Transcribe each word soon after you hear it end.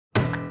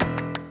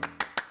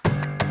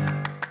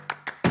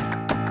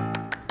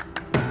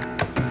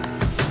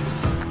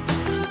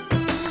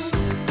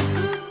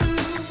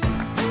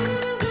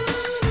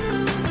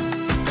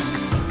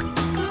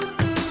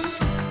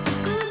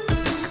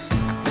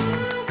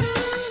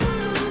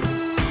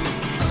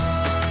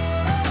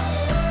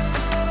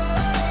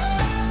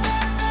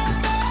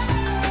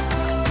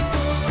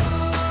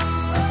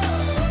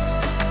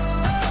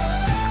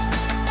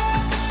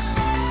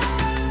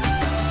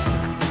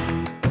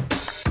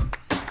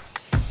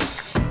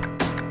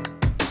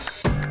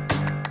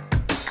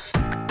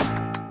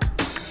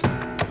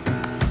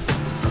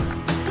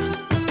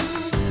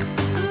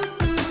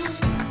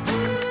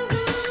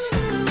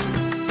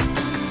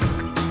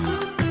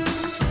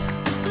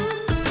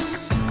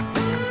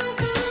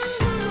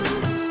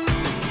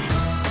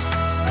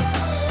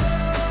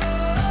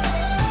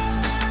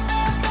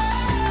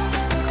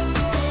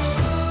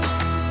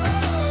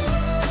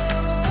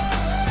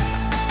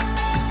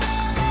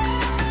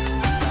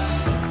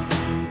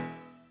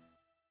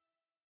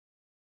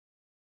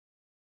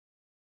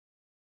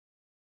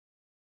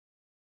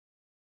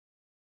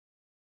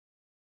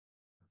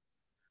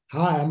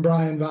Hi, I'm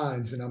Brian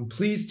Vines, and I'm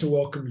pleased to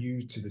welcome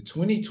you to the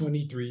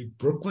 2023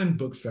 Brooklyn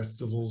Book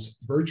Festival's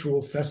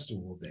virtual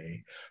festival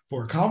day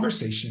for a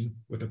conversation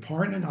with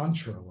Aparna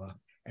Nancherla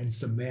and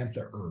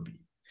Samantha Irby.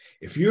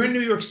 If you're in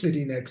New York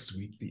City next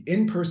week, the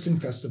in-person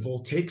festival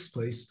takes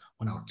place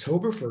on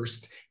October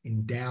 1st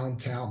in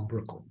downtown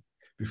Brooklyn.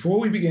 Before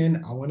we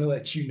begin, I want to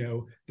let you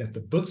know that the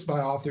books by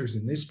authors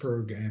in this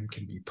program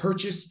can be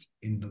purchased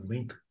in the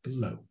link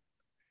below.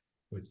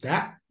 With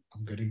that,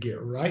 I'm going to get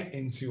right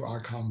into our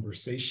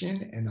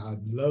conversation, and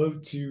I'd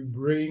love to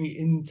bring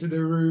into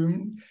the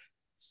room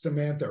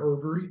Samantha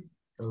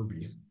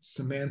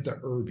Samantha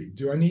Irby.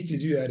 Do I need to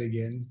do that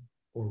again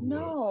or what?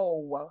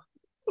 No.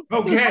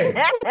 Okay,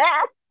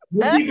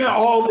 we're keeping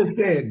all this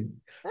in.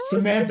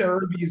 Samantha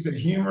Irby is a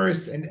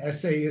humorist and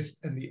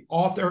essayist and the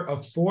author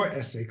of 4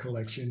 essay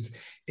collections,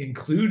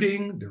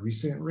 including the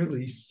recent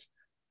release,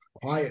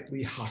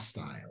 Quietly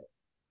Hostile.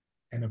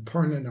 And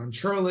Aparna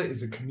Nancherla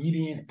is a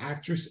comedian,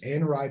 actress,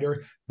 and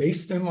writer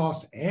based in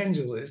Los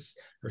Angeles.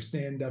 Her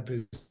stand-up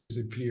has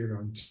appeared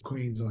on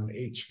Queens on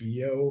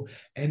HBO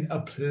and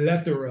a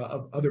plethora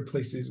of other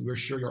places we're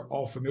sure you're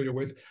all familiar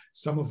with,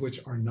 some of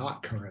which are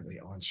not currently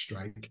on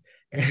strike.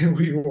 And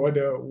we want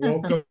to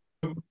welcome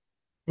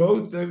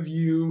both of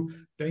you.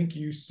 Thank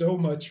you so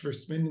much for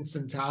spending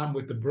some time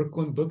with the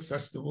Brooklyn Book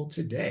Festival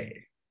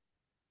today.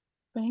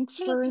 Thanks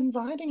for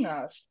inviting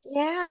us.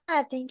 Yeah,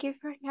 thank you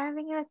for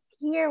having us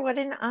here. What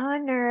an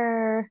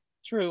honor.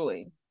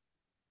 Truly.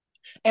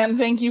 And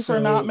thank you for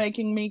not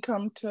making me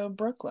come to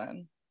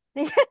Brooklyn.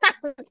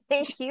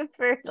 Thank you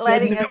for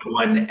letting us. No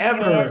one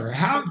ever.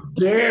 How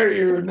dare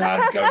you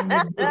not come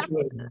to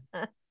Brooklyn?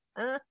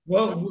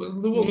 Well,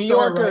 we'll New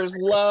start Yorkers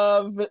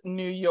love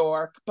New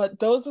York, but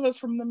those of us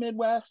from the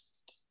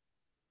Midwest,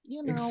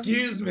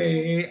 Excuse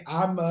me,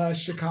 I'm a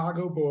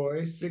Chicago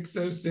boy,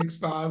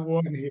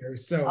 60651 here.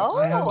 So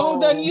I have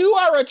then you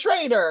are a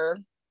traitor.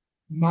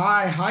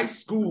 My high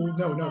school,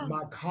 no,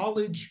 my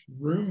college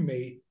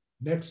roommate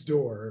next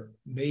door,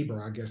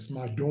 neighbor, I guess,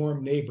 my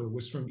dorm neighbor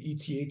was from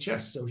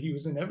ETHS. So he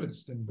was an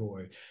Evanston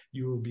boy.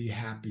 You will be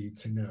happy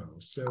to know.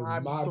 So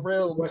I'm my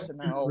thrilled to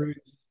know.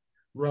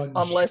 Runs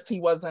Unless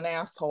he was an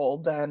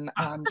asshole, then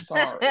I'm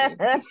sorry.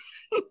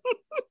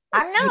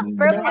 I'm not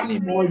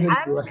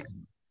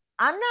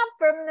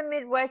from the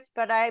Midwest,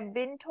 but I've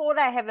been told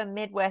I have a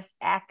Midwest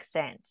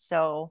accent.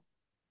 So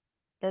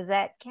does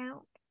that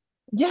count?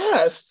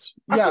 Yes.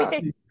 Yeah.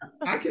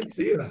 I can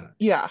see that.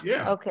 Yeah.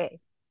 Yeah. Okay.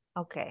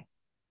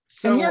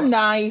 So, and you're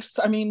nice.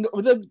 I mean,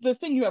 the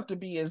thing you have to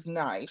be is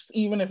nice,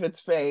 even if it's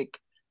fake,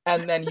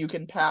 and then you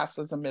can pass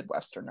as a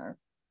Midwesterner.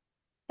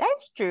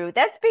 That's true.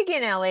 That's big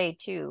in LA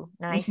too.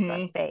 Nice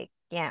but fake.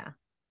 Yeah.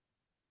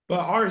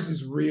 But ours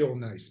is real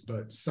nice,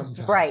 but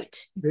sometimes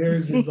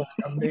theirs is like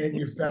a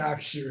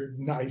manufactured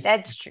nice.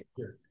 That's true.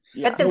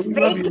 Yeah. But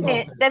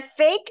the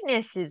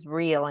fakeness is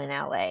real in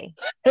LA.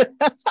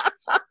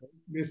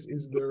 This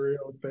is the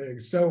real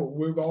thing. So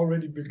we've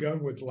already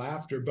begun with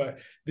laughter, but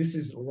this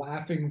is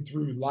laughing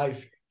through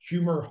life,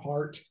 humor,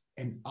 heart,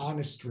 and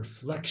honest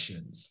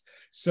reflections.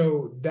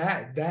 So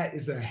that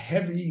is a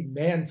heavy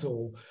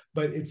mantle,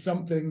 but it's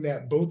something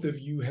that both of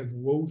you have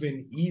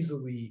woven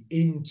easily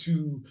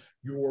into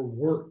your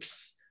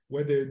works,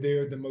 whether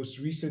they're the most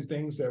recent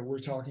things that we're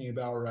talking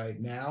about right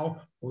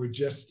now or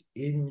just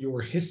in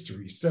your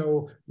history.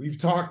 So we've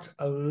talked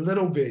a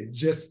little bit,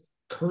 just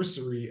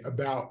cursory,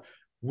 about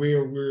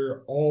where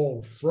we're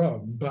all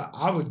from, but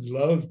I would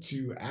love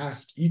to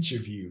ask each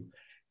of you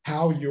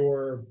how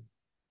your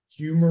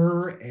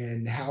humor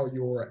and how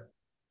your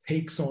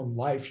takes on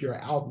life,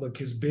 your outlook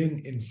has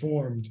been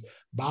informed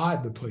by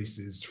the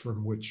places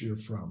from which you're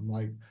from.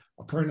 Like,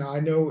 Aparna,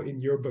 I know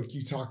in your book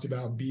you talked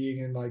about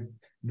being in like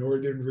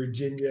Northern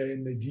Virginia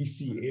in the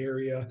DC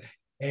area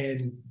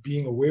and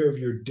being aware of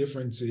your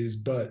differences,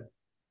 but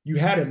you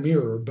had a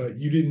mirror, but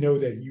you didn't know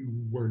that you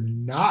were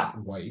not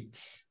white.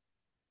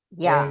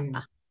 Yeah. And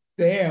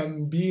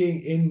Sam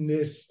being in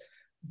this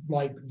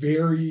like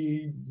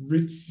very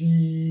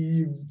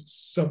ritzy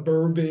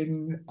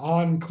suburban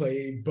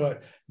enclave,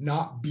 but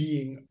not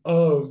being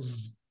of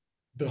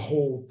the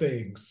whole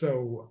thing.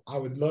 So I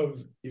would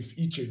love if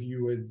each of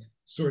you would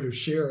sort of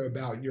share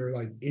about your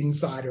like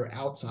insider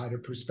outsider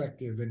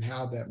perspective and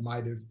how that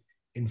might have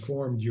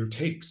informed your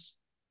takes.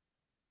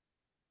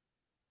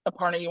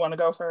 Aparna, you want to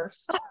go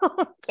first?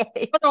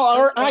 Okay. No,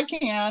 or I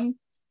can.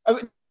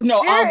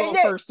 No, I'll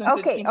go first since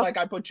it seems like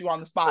I put you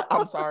on the spot.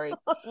 I'm sorry.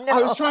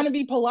 I was trying to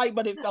be polite,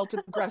 but it felt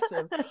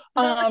aggressive.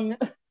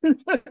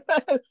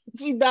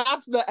 See,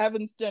 that's the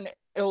Evanston,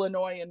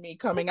 Illinois in me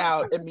coming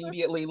out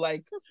immediately,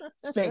 like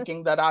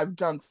thinking that I've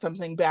done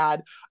something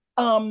bad.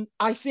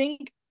 I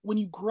think when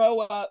you grow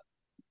up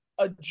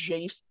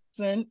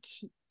adjacent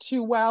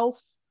to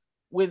wealth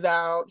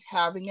without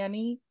having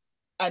any,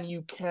 and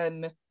you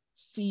can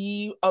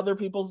see other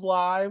people's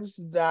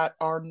lives that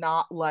are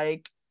not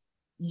like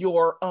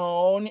your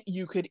own,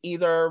 you could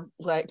either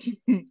like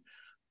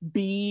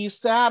be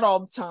sad all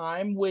the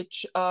time,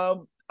 which I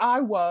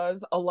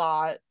was a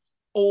lot,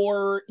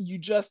 or you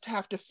just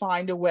have to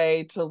find a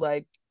way to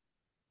like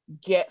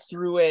get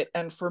through it.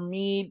 And for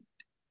me,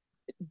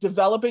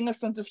 developing a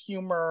sense of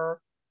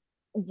humor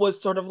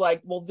was sort of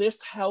like, well,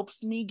 this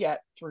helps me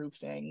get through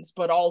things,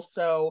 but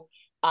also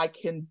I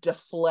can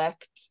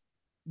deflect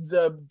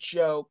the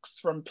jokes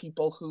from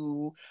people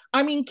who,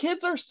 I mean,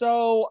 kids are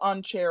so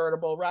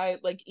uncharitable, right?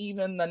 Like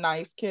even the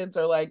nice kids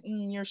are like,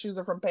 your shoes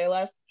are from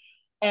Payless.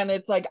 And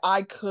it's like,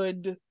 I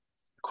could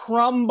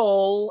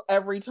crumble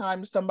every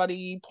time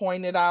somebody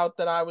pointed out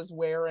that I was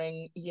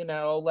wearing,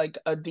 like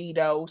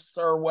Adidas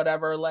or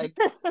whatever, like,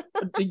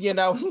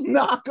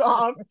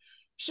 knockoff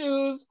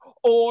shoes,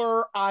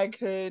 or I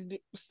could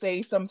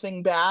say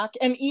something back.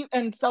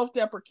 And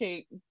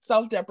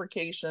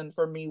self-deprecation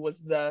for me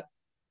was the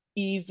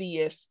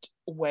easiest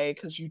way,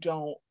 because you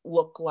don't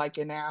look like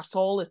an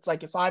asshole. It's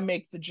like, if I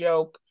make the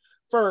joke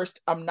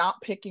first, I'm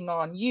not picking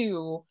on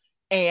you,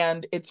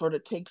 and it sort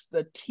of takes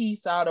the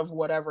teeth out of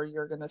whatever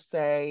you're going to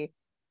say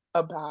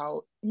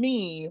about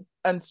me.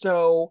 And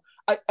so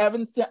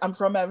I'm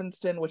from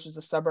Evanston, which is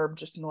a suburb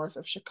just north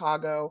of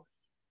Chicago,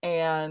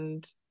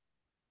 and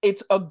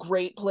it's a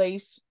great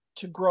place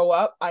to grow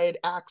up. I had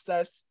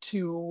access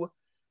to,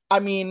 I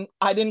mean,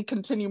 I didn't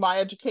continue my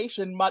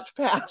education much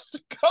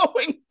past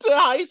going to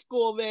high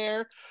school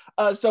there.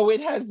 So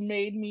it has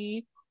made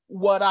me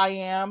what I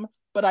am.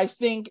 But I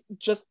think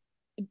just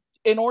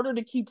in order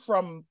to keep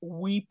from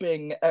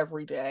weeping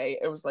every day,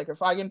 it was like,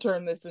 if I can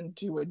turn this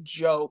into a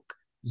joke,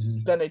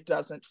 then it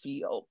doesn't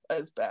feel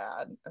as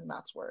bad. And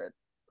that's where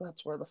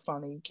the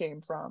funny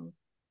came from.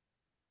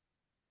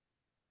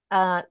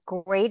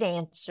 Great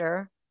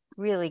answer.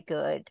 Really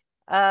good.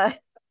 I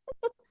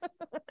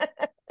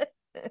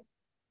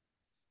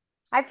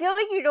feel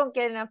like you don't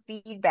get enough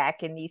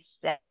feedback in these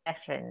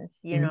sessions,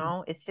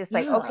 It's just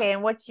like, okay,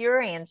 and what's your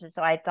answer?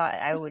 So I thought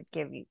I would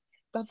give you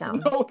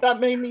some. No, that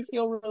made me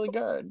feel really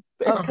good.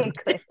 Okay,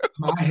 good.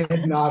 My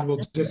head nod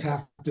will just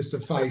have to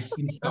suffice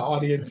since the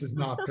audience is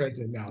not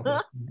present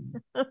now.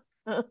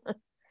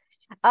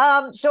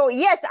 So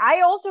yes,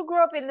 I also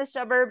grew up in the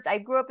suburbs. I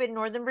grew up in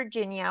Northern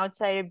Virginia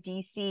outside of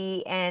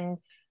DC, and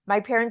my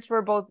parents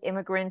were both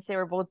immigrants. They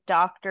were both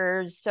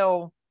doctors.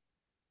 So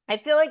I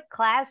feel like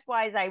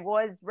class-wise, I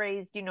was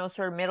raised,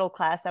 sort of middle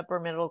class, upper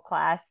middle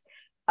class.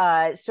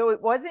 So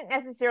it wasn't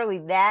necessarily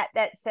that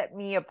set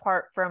me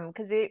apart from,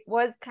 because it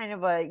was kind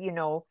of a,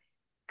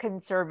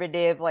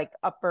 conservative, like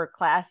upper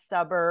class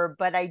suburb.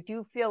 But I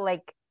do feel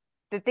like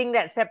the thing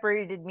that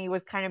separated me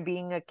was kind of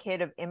being a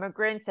kid of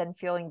immigrants and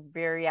feeling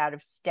very out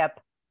of step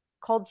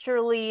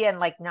culturally, and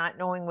like not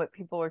knowing what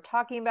people were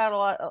talking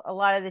about a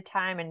lot of the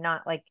time, and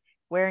not like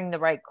wearing the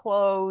right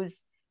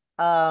clothes.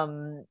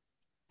 And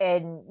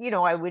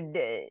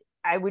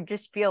I would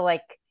just feel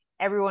like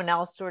everyone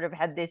else sort of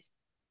had this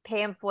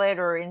pamphlet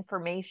or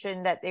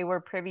information that they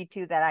were privy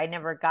to that I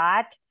never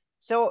got.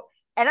 So,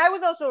 and I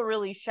was also a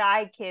really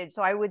shy kid.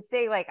 So I would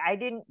say, like,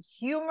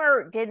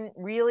 humor didn't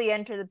really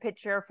enter the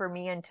picture for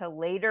me until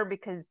later,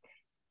 because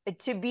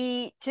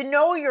to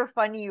know you're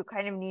funny, you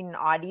kind of need an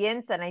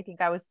audience. And I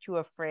think I was too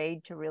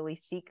afraid to really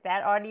seek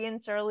that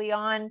audience early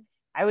on.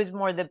 I was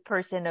more the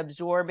person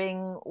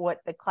absorbing what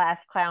the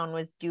class clown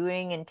was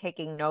doing and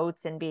taking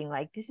notes and being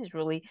like, this is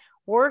really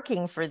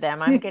working for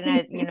them. I'm going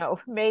to,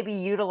 maybe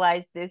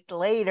utilize this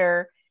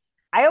later.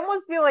 I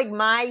almost feel like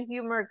my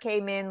humor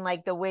came in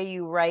like the way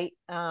you write,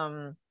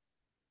 the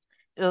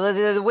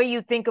way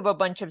you think of a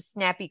bunch of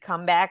snappy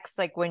comebacks,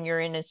 like when you're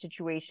in a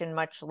situation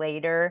much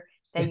later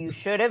that you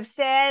should have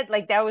said.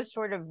 Like that was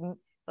sort of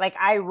like,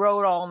 I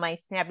wrote all my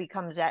snappy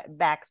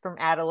comebacks from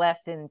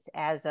adolescence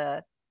as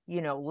a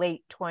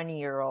late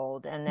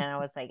 20-year-old, and then I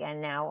was like, and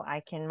now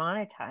I can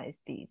monetize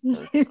these,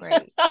 so it's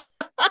great.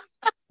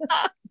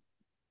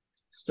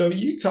 So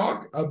you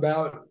talk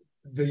about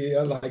the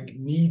like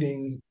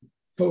needing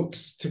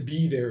folks to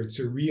be there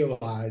to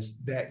realize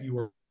that you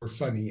were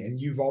funny, and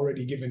you've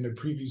already given a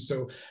preview.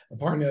 So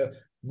Aparna,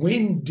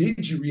 when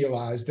did you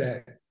realize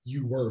that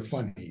you were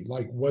funny?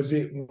 Like, was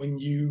it when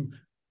you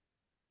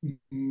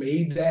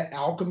made that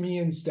alchemy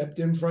and stepped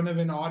in front of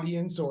an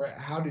audience, or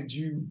how did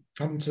you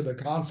come to the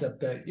concept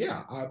that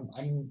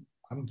I'm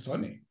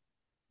funny?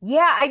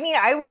 Yeah, I mean,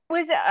 I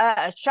was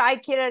a shy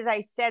kid, as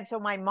I said. So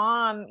my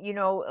mom,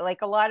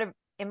 like a lot of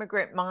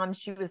immigrant moms,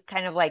 she was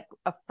kind of like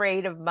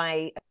afraid of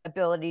my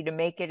ability to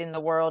make it in the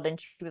world,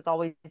 and she was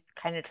always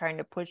kind of trying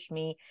to push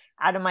me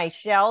out of my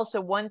shell.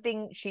 So one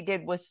thing she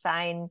did was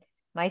sign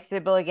my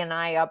sibling and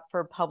I up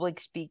for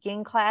public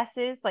speaking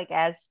classes, like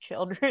as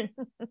children.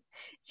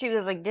 She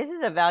was like, this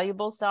is a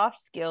valuable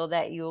soft skill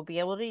that you will be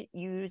able to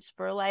use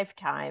for a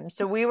lifetime.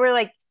 So we were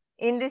like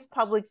in this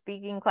public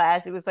speaking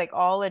class. It was like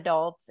all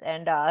adults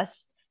and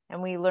us,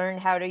 and we learned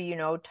how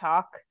to,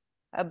 talk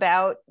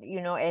about,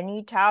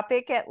 any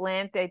topic at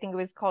length. I think it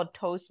was called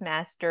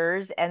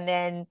Toastmasters. And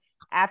then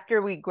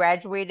after we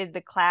graduated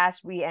the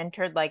class, we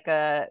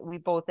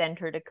both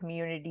entered a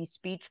community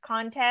speech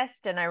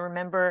contest. And I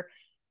remember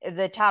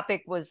the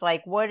topic was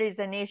like, what is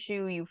an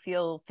issue you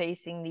feel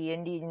facing the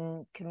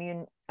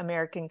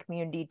American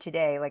community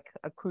today, like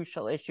a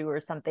crucial issue or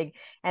something?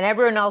 And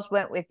everyone else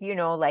went with,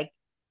 like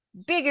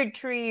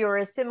bigotry or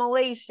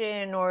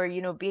assimilation or,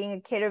 you know, being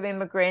a kid of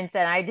immigrants.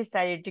 And I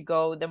decided to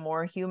go the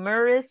more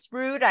humorous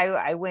route.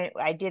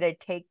 I did a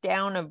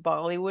takedown of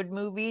Bollywood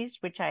movies,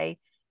 which I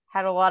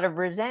had a lot of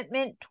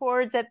resentment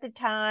towards at the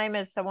time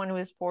as someone who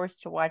was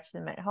forced to watch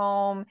them at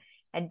home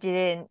and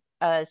didn't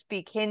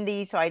speak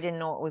Hindi, so I didn't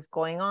know what was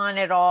going on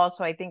at all.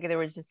 So I think there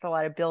was just a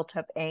lot of built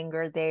up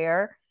anger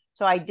there.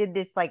 So I did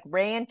this like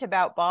rant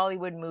about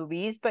Bollywood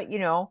movies, but you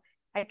know,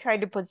 I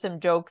tried to put some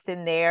jokes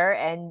in there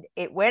and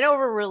it went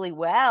over really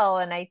well.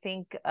 And I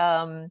think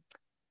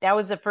that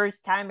was the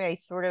first time I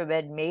sort of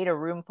had made a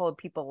room full of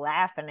people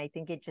laugh. And I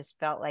think it just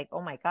felt like,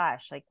 oh my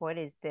gosh, like, what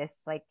is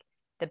this? Like,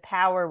 the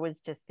power was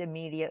just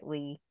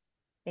immediately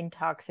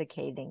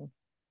intoxicating.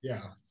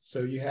 Yeah.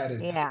 So you had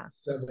it Yeah.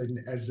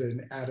 7 as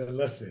an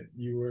adolescent.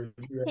 You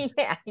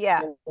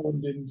Yeah.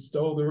 and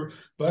stole the.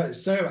 But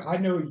Sam, I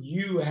know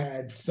you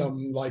had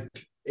some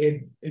like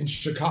in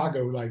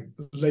Chicago, like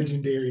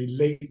legendary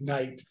late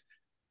night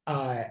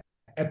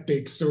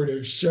epic sort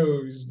of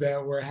shows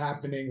that were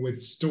happening with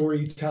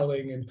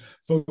storytelling and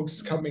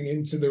folks coming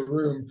into the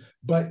room.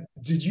 But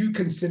did you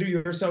consider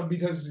yourself,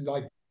 because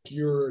like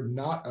you're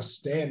not a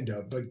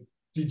stand-up, but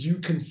did you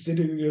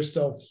consider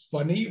yourself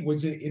funny?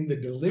 Was it in the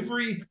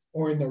delivery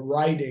or in the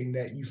writing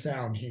that you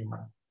found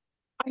humor?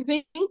 I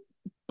think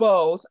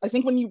both. I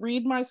think when you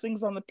read my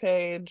things on the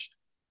page,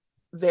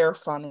 they're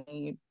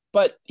funny,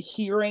 but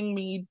hearing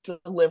me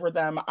deliver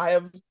them, I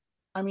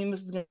mean,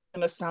 this is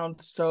gonna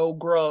sound so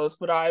gross,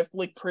 but I have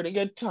like pretty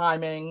good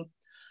timing.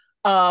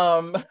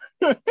 Um,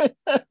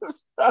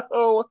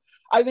 so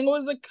I think it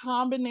was a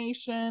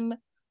combination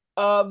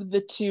of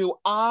the two.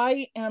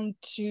 I'm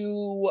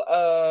too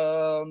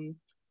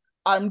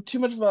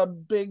much of a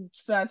big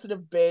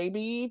sensitive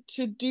baby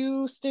to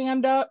do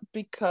stand up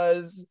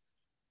because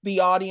the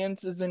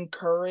audience is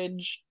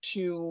encouraged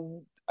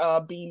to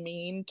be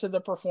mean to the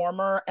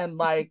performer and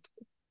like,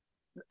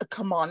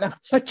 come on,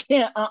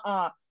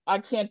 I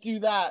can't do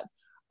that.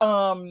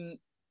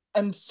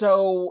 And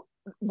so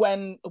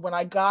when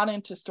I got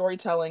into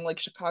storytelling, like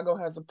Chicago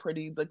has a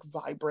pretty like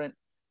vibrant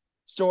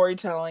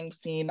storytelling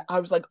scene. I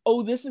was like,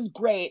 oh, this is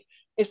great,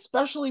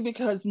 especially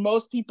because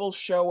most people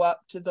show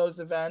up to those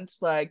events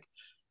like,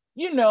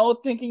 you know,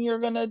 thinking you're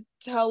gonna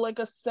tell like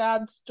a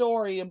sad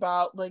story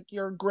about like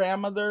your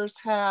grandmother's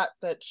hat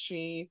that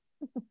she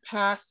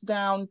passed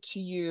down to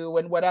you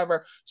and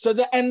whatever.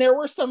 And there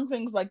were some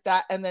things like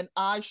that. And then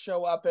I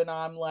show up and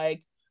I'm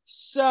like,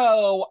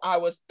 so I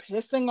was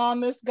pissing on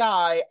this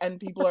guy, and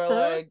people are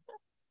like,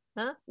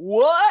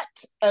 what?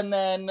 And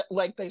then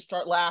like they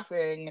start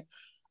laughing.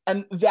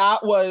 And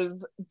that's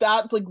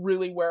like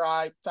really where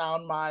I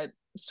found my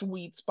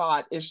sweet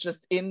spot, is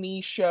just in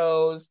these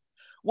shows.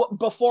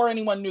 Before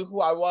anyone knew who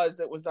I was,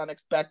 it was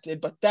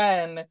unexpected. But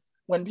then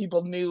when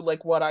people knew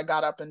like what I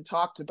got up and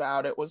talked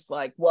about, it was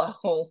like,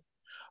 well,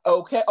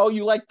 okay. Oh,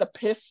 you like the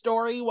piss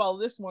story? Well,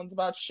 this one's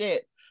about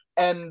shit.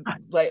 And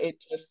like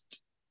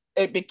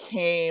it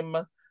became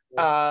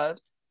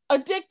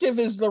addictive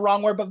is the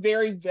wrong word, but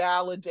very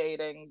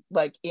validating,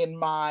 like in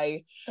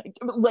my,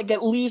 like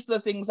at least the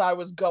things I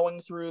was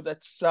going through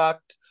that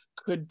sucked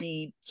could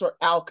be sort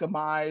of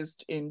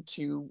alchemized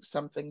into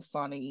something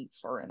funny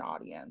for an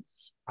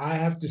audience. I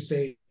have to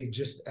say,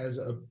 just as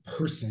a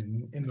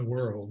person in the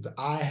world,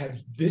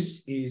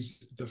 this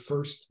is the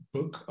first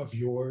book of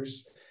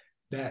yours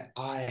that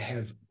I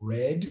have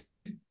read,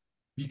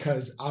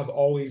 because I've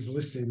always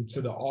listened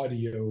to the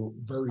audio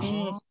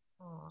version.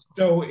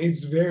 So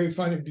it's very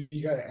funny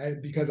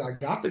because I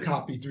got the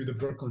copy through the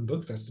Brooklyn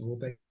Book Festival.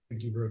 Thank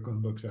you,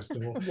 Brooklyn Book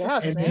Festival.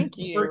 Yes, and thank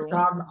the you. first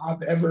time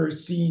I've ever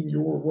seen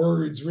your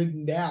words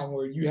written down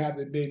where you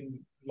haven't been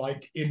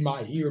like in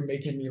my ear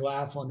making me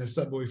laugh on a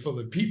subway full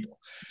of people.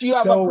 Do you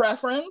have a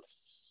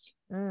preference?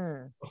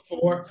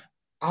 Before,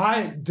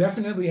 I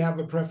definitely have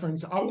a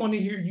preference. I want to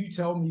hear you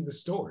tell me the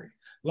story.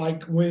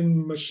 Like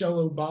when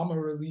Michelle Obama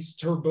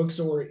released her books,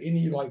 or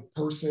any like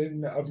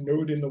person of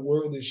note in the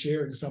world is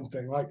sharing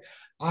something, like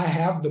I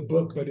have the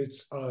book, but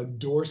it's a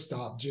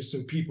doorstop just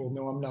so people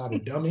know I'm not a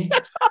dummy.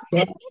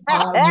 But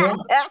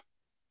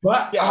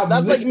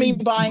that's like me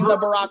buying the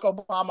Barack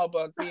Obama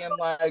book, being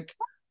like,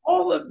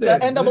 all of them.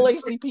 The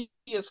NAACP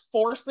is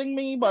forcing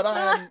me, but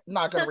I'm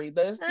not going to read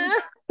this.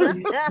 It's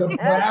the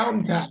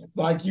brown tax.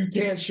 Like you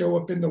can't show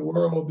up in the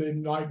world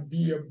and like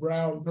be a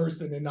brown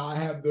person and not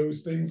have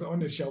those things on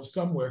the shelf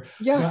somewhere.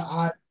 Yes. But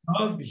I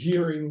love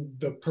hearing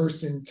the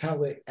person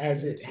tell it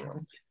as it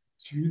happened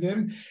to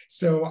them.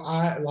 So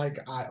I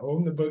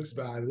own the books,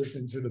 but I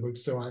listen to the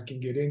books so I can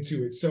get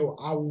into it. So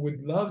I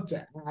would love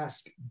to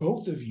ask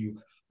both of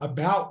you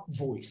about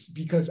voice,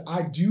 because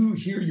I do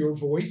hear your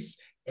voice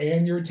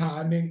and your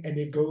timing, and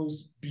it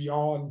goes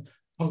beyond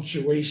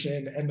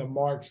punctuation and the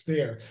marks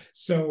there.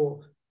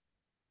 So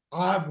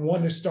I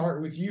want to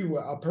start with you,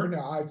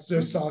 Aparna. I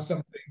just saw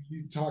something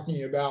you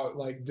talking about,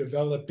 like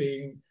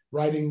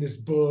writing this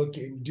book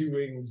and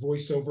doing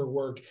voiceover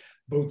work,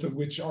 both of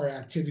which are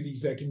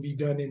activities that can be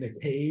done in a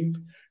cave.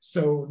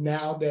 So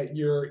now that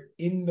you're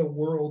in the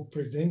world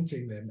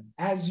presenting them,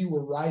 as you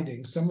were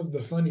writing, some of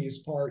the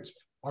funniest parts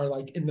are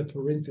like in the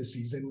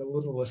parentheses, in the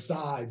little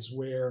asides,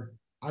 where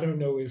I don't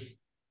know if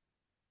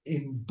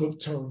in book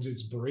terms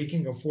it's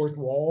breaking a fourth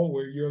wall,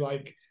 where you're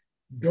like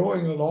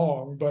going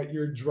along, but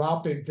you're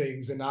dropping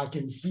things, and I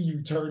can see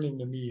you turning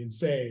to me and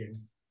saying,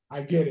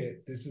 I get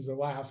it, this is a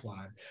laugh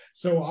line.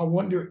 So I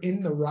wonder,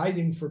 in the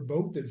writing for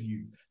both of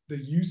you, the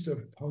use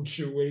of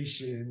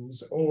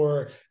punctuations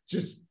or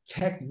just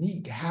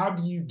technique, how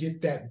do you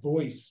get that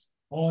voice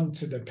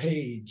onto the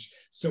page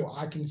so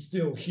I can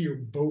still hear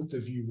both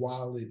of you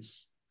while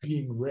it's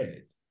being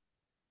read?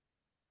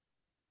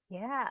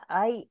 Yeah,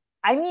 I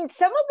mean,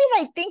 some of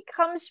it I think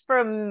comes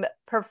from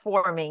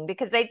performing,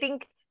 because I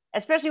think,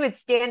 especially with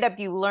stand up,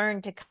 you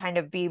learn to kind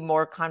of be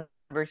more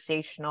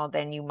conversational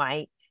than you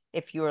might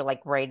if you were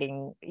like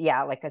writing,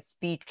 yeah, like a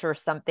speech or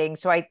something.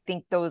 So I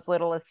think those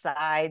little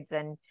asides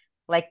and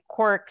like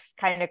quirks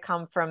kind of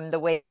come from the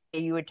way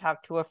you would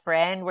talk to a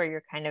friend, where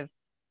you're kind of,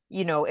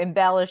 you know,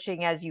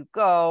 embellishing as you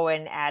go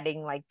and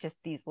adding like just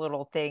these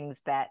little things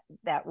that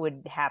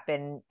would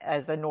happen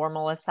as a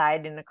normal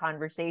aside in a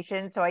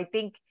conversation. So I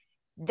think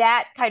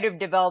that kind of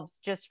develops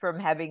just from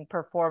having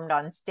performed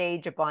on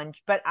stage a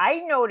bunch. But I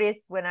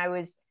noticed when I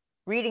was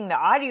reading the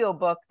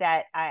audiobook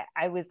that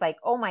I was like,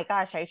 oh my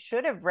gosh, I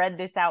should have read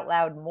this out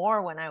loud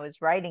more when I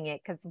was writing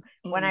it. Because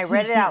when I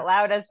read it out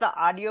loud as the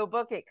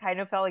audiobook, it kind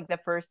of felt like the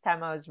first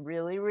time I was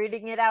really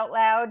reading it out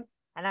loud.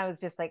 And I was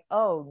just like,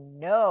 oh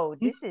no,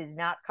 this is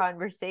not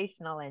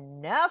conversational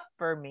enough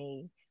for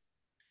me.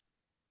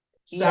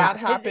 That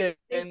It's like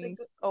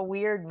happens. a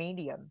weird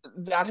medium.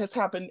 That has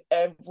happened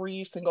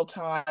every single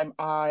time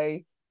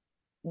I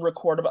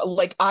record about,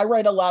 like, I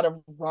write a lot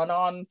of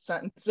run-on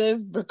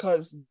sentences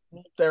because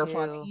Me they're too.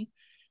 funny.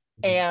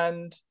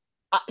 And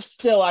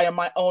I am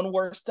my own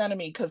worst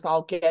enemy, because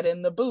I'll get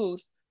in the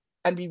booth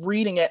and be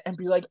reading it and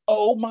be like,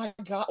 oh my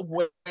God,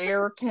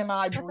 where can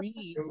I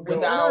breathe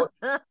without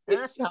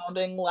it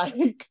sounding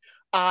like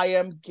I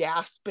am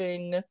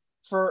gasping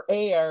for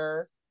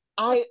air?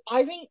 I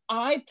think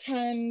I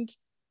tend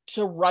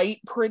to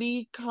write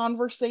pretty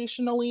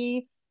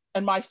conversationally.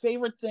 And my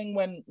favorite thing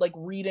when like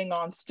reading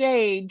on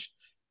stage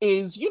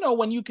is, you know,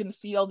 when you can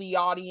feel the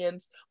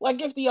audience.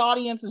 Like if the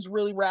audience is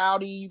really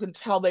rowdy, you can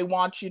tell they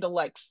want you to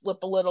like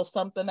slip a little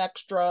something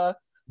extra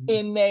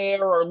in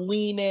there, or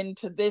lean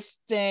into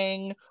this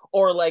thing,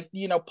 or like,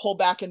 you know, pull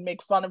back and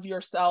make fun of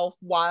yourself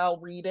while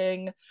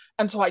reading.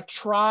 And so I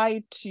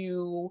try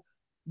to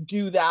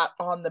do that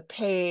on the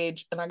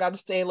page. And I got to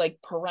say, like,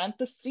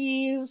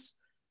 parentheses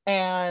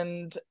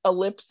and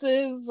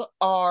ellipses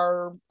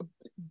are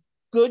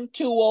good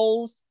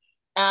tools,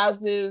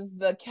 as is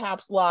the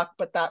caps lock,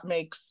 but that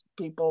makes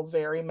people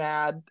very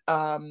mad.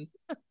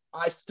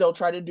 I still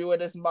try to do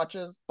it as much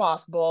as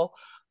possible.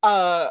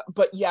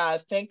 But yeah,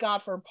 thank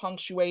God for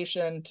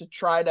punctuation to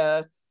try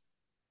to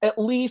at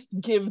least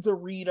give the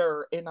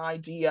reader an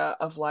idea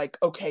of like,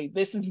 okay,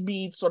 this is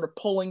me sort of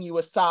pulling you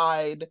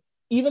aside.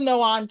 Even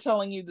though I'm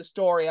telling you the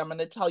story, I'm going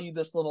to tell you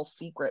this little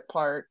secret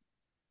part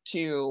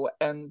too.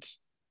 And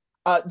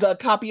the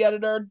copy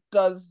editor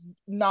does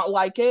not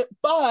like it,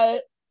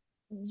 but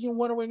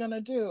what are we going to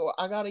do?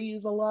 I got to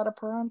use a lot of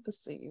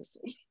parentheses.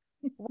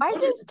 Why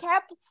does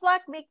caps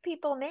lock make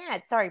people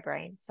mad? Sorry,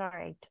 Brian.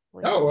 Sorry.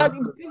 Oh,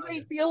 Because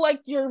they feel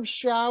like you're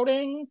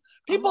shouting.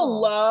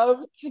 People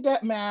love to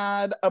get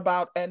mad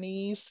about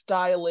any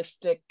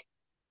stylistic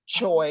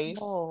choice.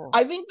 Oh.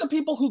 I think the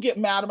people who get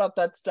mad about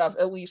that stuff,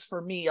 at least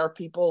for me, are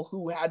people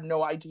who had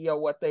no idea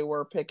what they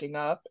were picking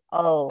up.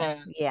 Oh,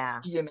 And,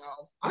 yeah. you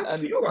know, I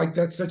feel like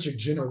that's such a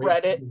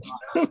credit.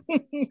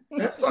 generation.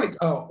 That's like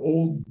a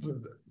old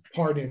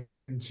part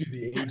into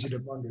the aged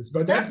among us,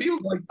 but that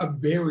feels like a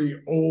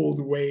very old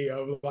way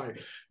of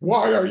like,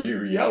 why are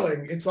you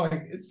yelling? It's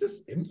like, it's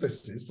just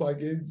emphasis.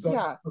 Like it's like,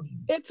 Yeah,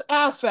 it's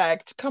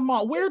affect. Come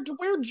on, we're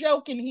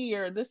joking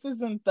here. This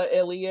isn't the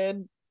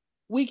Iliad.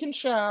 We can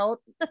shout.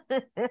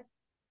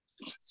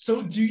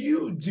 so do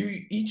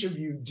each of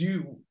you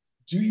do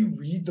you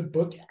read the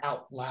book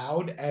out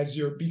loud as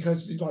you're,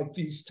 because like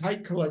these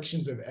tight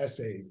collections of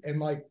essays, and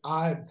like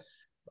I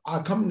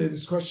come to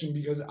this question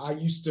because I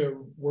used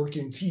to work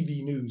in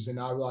TV news, and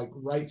I like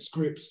write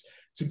scripts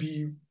to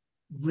be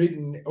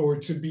written or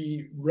to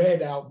be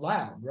read out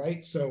loud,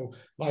 right? So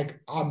like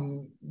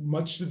I'm,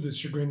 much to the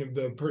chagrin of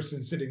the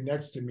person sitting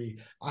next to me,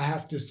 I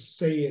have to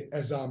say it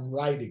as I'm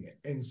writing it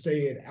and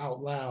say it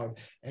out loud.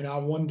 And I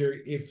wonder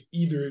if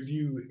either of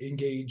you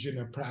engage in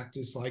a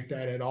practice like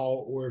that at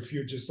all, or if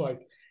you're just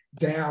like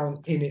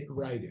down in it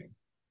writing.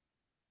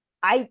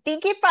 I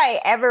think if I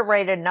ever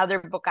write another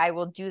book, I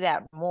will do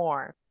that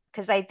more,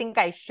 because I think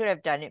I should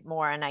have done it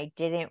more and I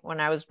didn't when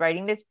I was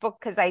writing this book,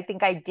 because I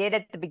think I did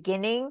at the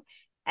beginning.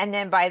 And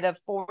then by the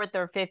fourth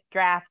or fifth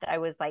draft, I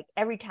was like,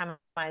 every time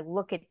I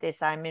look at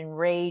this, I'm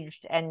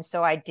enraged. And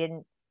so I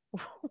didn't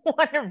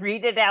want to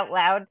read it out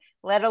loud,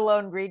 let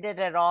alone read it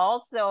at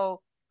all.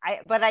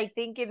 But I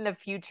think in the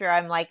future,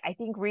 I'm like, I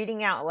think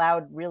reading out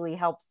loud really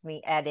helps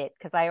me edit,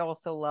 because I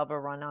also love a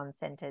run-on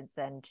sentence.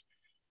 And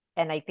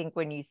I think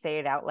when you say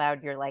it out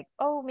loud, you're like,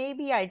 oh,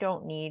 maybe I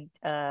don't need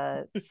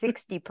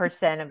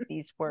 60% of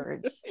these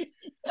words.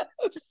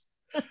 Yes.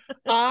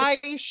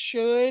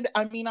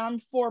 I mean, I'm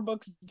 4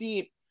 books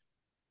deep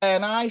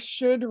and I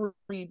should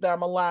read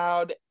them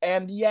aloud.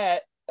 And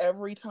yet,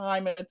 every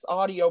time it's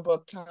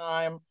audiobook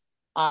time,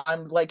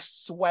 I'm like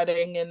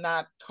sweating in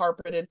that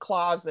carpeted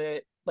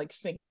closet, like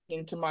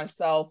thinking to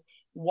myself,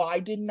 why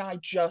didn't I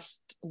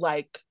just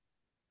like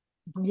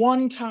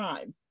one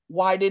time,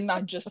 why didn't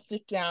I just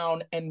sit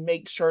down and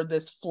make sure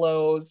this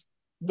flows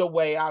the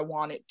way I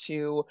want it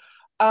to?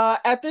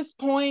 At this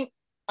point,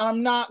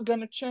 I'm not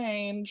gonna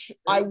change.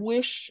 I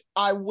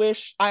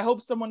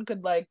hope someone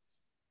could like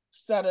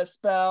cast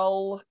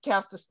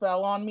a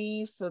spell on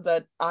me so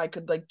that I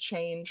could like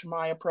change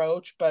my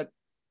approach. But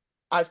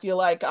I feel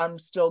like I'm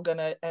still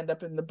gonna end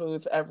up in the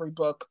booth every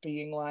book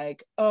being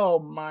like, oh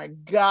my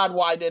God,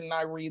 why didn't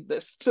I read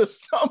this to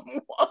someone?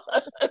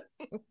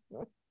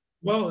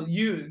 Well,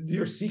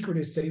 your secret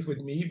is safe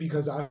with me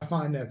because I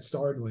find that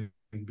startling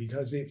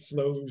because it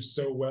flows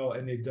so well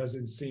and it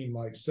doesn't seem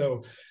like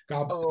so.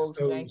 God bless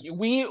Oh, thank you.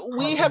 those.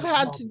 We have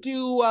had to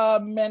do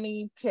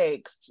many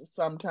takes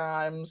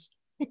sometimes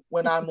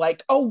when I'm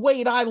like, oh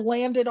wait, I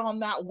landed on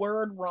that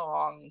word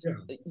wrong. Yeah.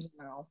 You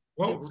know,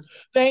 Well,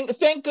 it's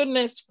thank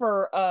goodness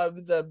for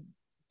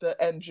the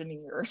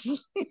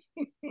engineers.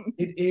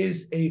 it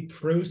is a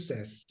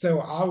process. So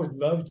I would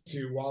love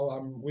to, while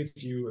I'm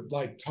with you,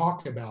 like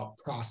talk about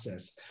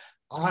process.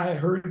 I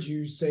heard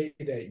you say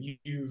that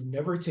you've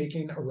never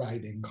taken a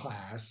writing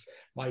class.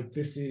 Like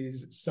this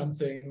is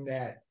something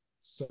that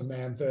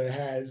Samantha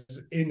has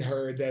in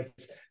her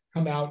that's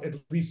come out at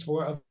least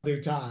 4 other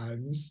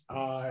times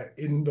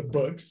in the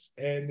books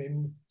and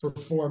in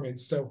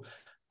performance. So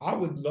I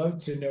would love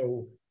to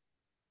know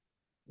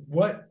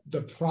what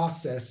the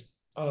process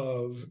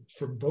of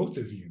for both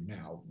of you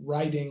now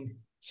writing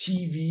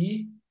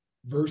TV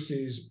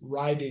versus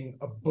writing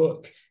a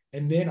book,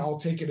 and then I'll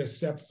take it a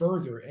step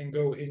further and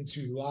go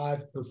into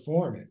live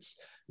performance,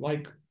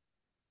 like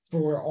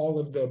for all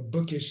of the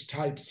bookish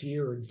types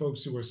here and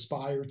folks who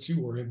aspire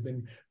to or have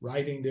been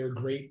writing their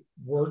great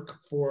work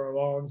for a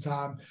long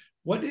time.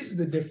 What is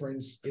the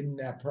difference in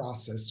that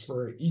process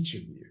for each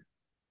of you?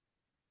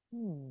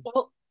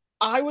 Well,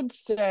 I would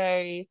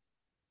say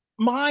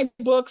my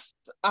books,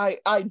 I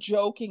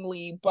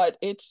jokingly, but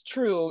it's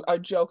true, I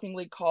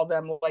jokingly call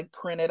them like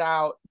printed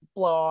out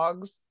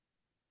blogs.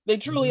 They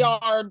truly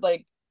Mhm. are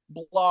like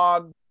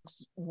blogs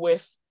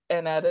with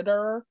an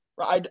editor.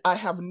 I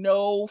have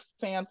no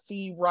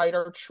fancy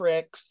writer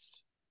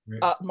tricks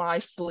Right. up my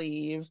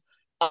sleeve.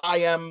 I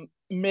am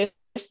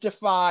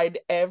mystified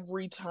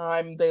every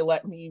time they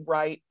let me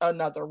write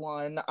another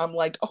one. I'm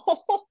like,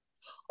 oh,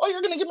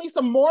 you're gonna give me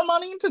some more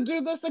money to do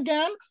this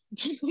again?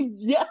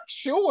 Yeah,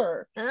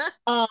 sure.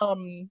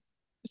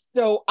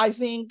 So I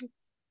think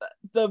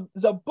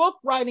the book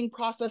writing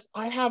process,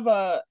 I have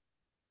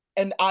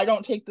and I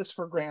don't take this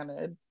for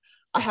granted,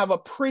 I have a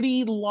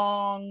pretty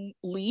long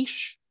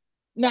leash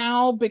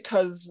now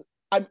because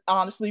I'm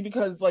honestly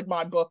because like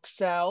my books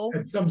sell.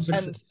 At some And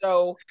success.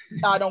 so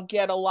I don't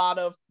get a lot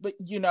of, but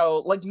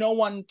like no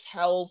one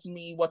tells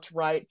me what to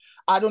write.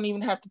 I don't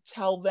even have to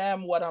tell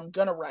them what I'm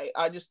gonna write.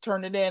 I just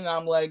turn it in and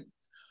I'm like,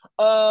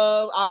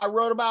 I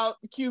wrote about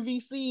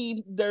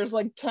QVC. There's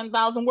like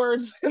 10,000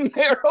 words in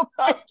there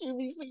about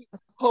QVC.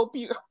 Hope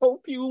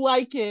you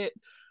like it.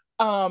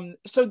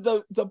 So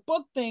the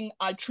book thing,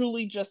 I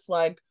truly just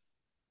like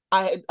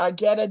I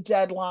get a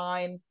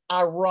deadline,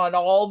 I run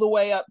all the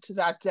way up to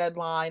that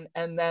deadline,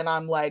 and then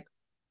I'm like,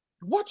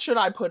 what should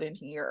I put in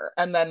here?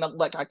 And then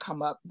like I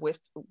come up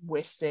with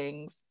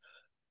things.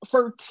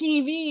 For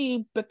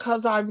TV,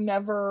 because I've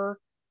never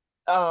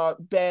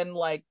been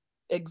like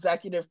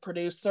executive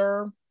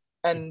producer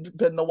and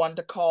been the one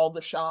to call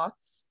the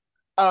shots.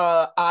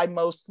 I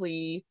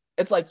mostly,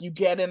 it's like you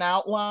get an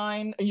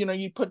outline,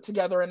 you put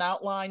together an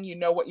outline, you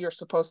know what you're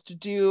supposed to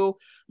do,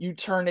 you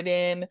turn it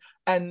in,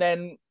 and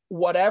then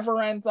whatever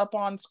ends up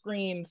on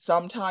screen,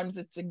 sometimes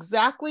it's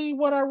exactly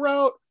what I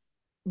wrote.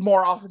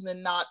 More often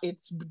than not,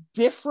 it's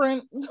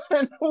different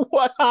than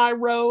what I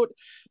wrote.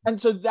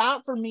 And so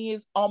that for me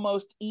is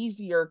almost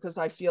easier because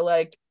I feel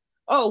like,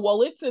 oh,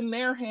 well, it's in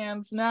their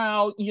hands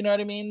now. You know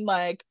what I mean?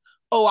 Like,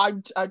 oh,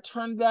 I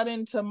turned that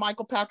into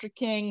Michael Patrick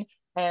King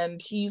and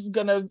he's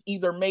going to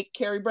either make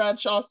Carrie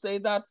Bradshaw say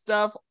that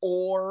stuff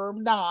or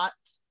not.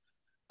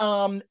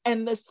 And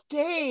the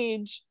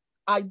stage,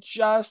 I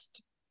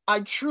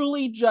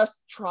truly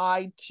just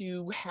try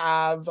to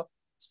have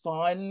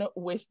fun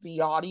with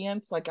the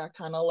audience. Like I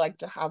kind of like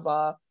to have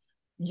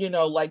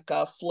like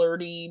a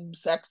flirty,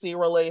 sexy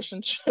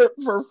relationship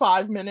for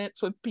 5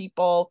 minutes with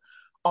people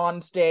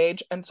on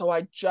stage. And so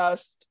I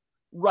just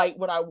write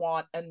what I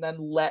want and then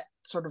let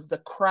sort of the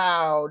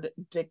crowd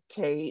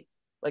dictate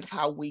like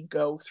how we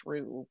go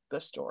through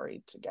the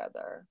story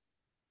together.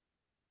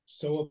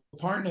 So,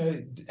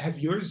 Aparna,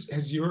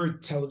 has your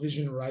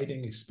television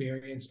writing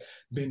experience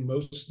been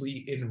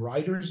mostly in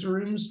writers'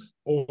 rooms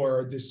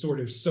or this sort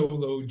of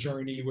solo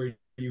journey where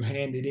you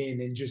hand it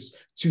in and just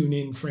tune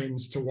in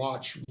friends to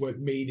watch what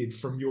made it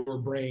from your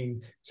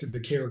brain to the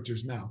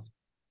character's mouth?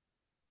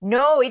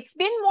 No, it's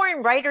been more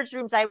in writers'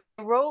 rooms. I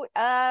wrote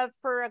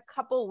for a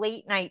couple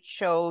late night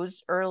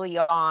shows early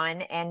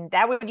on, and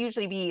that would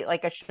usually be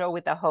like a show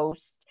with a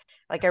host.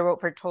 Like I wrote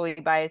for Totally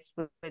Biased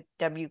with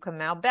W.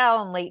 Kamau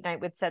Bell and Late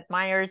Night with Seth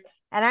Meyers.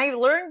 And I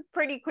learned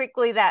pretty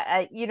quickly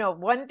that,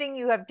 one thing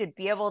you have to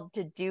be able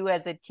to do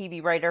as a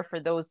TV writer for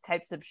those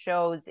types of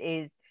shows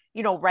is,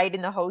 write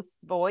in the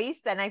host's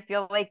voice. And I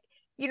feel like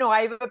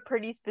I have a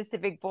pretty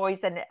specific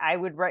voice, and I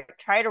would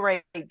try to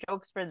write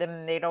jokes for them,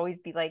 and they'd always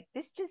be like,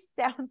 "This just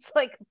sounds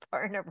like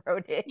Aparna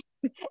wrote it,"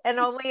 and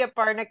only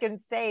Aparna can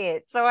say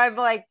it. So I'm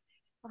like,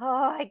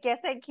 oh, I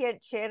guess I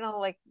can't channel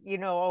like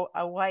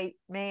a white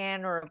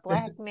man or a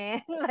black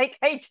man. Like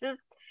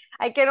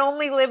I can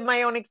only live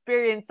my own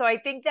experience. So I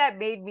think that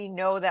made me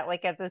know that,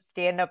 like, as a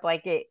stand-up,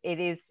 like it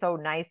is so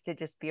nice to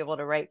just be able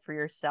to write for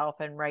yourself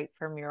and write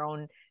from your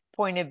own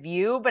point of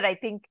view. But I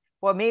think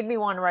what made me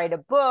want to write a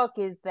book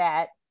is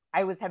that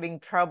I was having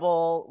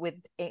trouble with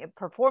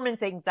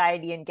performance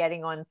anxiety and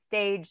getting on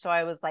stage. So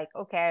I was like,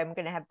 okay, I'm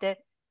going to have to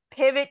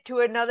pivot to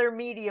another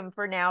medium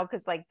for now,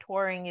 because like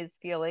touring is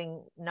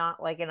feeling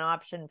not like an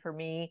option for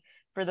me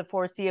for the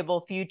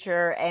foreseeable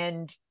future.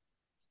 And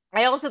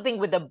I also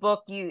think with the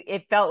book,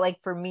 it felt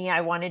like for me,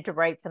 I wanted to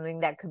write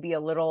something that could be a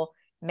little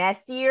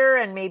messier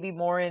and maybe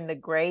more in the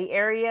gray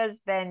areas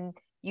than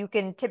you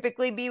can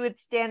typically be with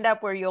stand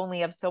up, where you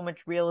only have so much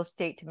real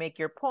estate to make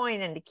your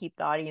point and to keep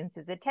the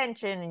audience's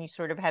attention, and you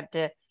sort of have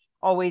to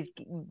always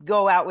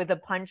go out with a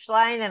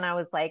punchline. And I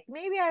was like,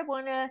 maybe I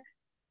want to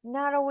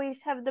not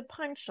always have the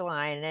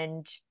punchline,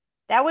 and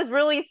that was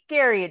really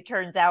scary, it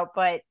turns out.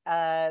 But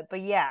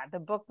yeah, the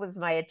book was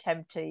my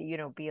attempt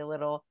to be a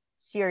little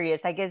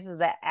serious. I guess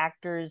the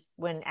actors,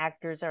 when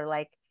actors are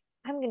like,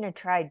 I'm gonna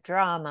try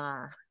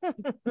drama.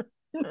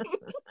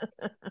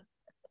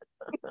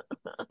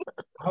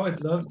 I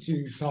would love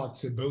to talk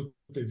to both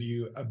of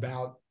you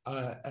about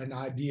an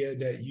idea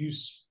that you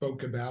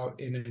spoke about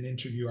in an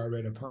interview I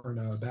read,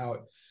 Aparna,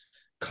 about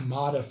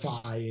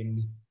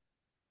commodifying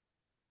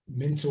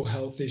mental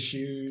health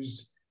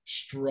issues,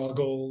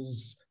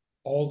 struggles,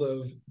 all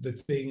of the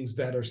things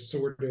that are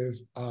sort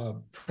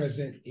of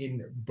present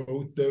in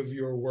both of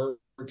your works,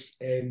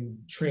 and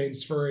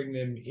transferring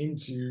them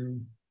into,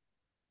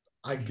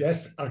 I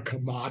guess, a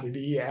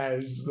commodity,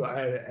 as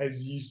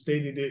you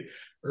stated it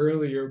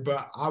earlier.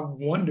 But I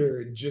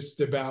wonder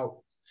just about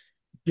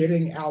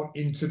getting out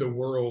into the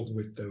world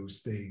with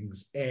those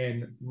things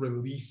and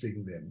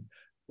releasing them.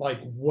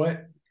 Like,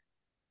 what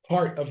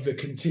part of the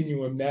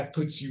continuum that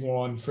puts you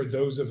on for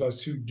those of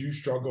us who do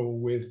struggle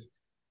with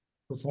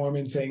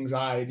performance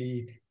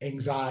anxiety,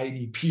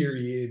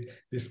 period,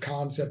 this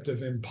concept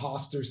of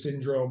imposter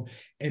syndrome,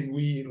 and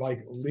we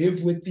like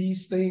live with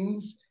these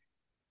things,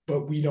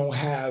 but we don't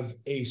have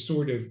a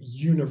sort of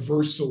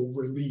universal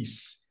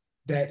release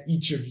that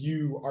each of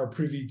you are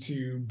privy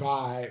to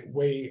by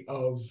way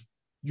of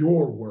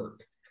your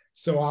work.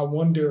 So I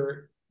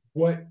wonder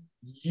what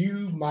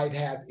you might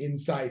have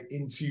insight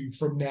into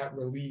from that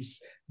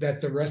release that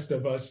the rest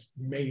of us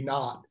may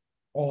not,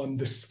 on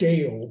the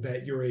scale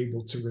that you're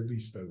able to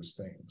release those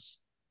things.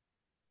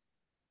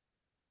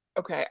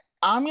 Okay,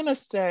 I'm going to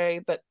say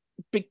that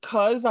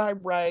because I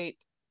write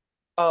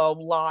a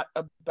lot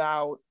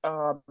about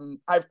I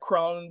have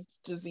Crohn's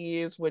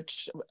disease,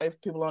 which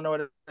if people don't know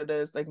what it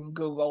is, they can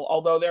Google,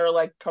 although there are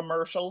like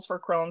commercials for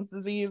Crohn's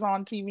disease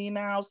on TV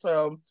now,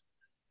 so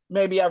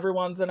maybe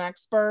everyone's an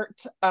expert.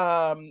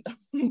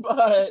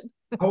 But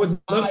I would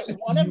love to see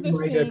one of you the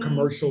write a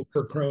commercial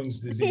for Crohn's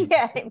disease.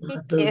 Yeah, me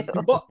too.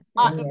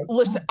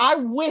 Listen, I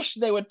wish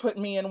they would put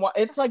me in one.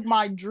 It's like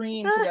my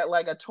dream to get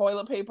like a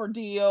toilet paper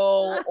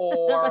deal,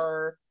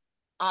 or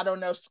I don't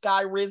know,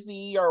 Sky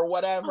Rizzy or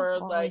whatever.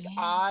 Like, yeah.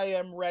 I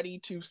am ready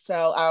to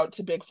sell out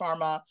to Big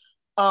Pharma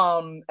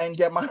and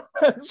get my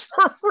meds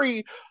for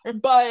free.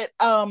 But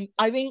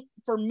I think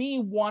for me,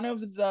 one of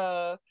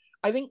the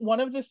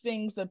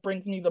things that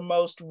brings me the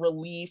most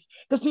relief,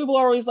 because people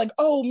are always like,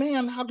 oh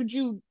man, how could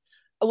you,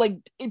 like,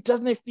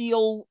 doesn't it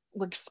feel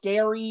like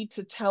scary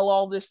to tell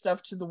all this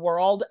stuff to the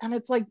world? And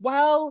it's like,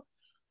 well,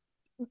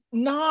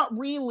 not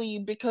really,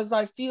 because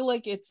I feel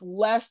like it's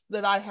less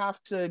that I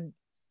have to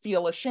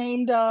feel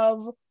ashamed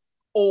of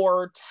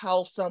or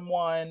tell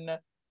someone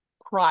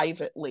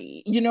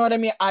privately. You know what I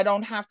mean? I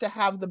don't have to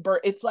have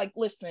it's like,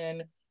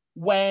 listen,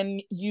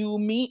 when you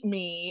meet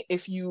me,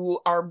 if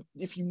you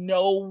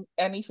know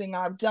anything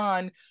I've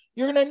done,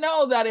 you're going to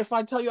know that if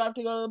I tell you I have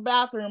to go to the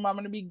bathroom, I'm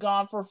going to be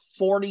gone for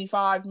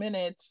 45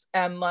 minutes,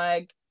 and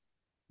like,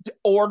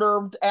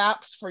 order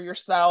apps for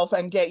yourself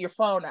and get your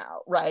phone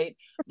out, right?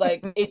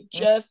 Like,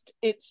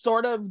 it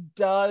sort of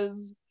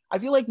does. I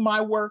feel like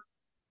my work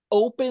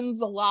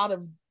opens a lot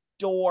of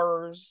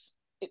doors,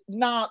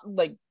 not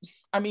like,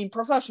 I mean,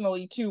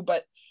 professionally too,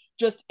 but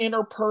just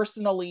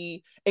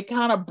interpersonally, it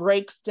kind of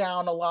breaks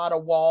down a lot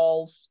of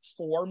walls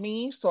for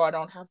me, so I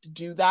don't have to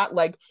do that.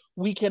 Like,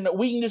 we can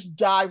just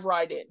dive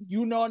right in.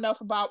 You know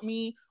enough about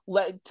me,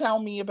 tell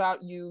me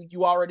about you.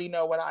 You already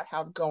know what I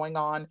have going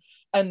on.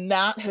 And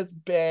that has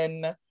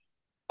been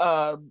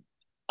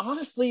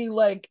honestly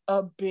like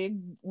a big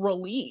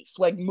relief,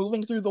 like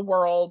moving through the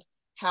world,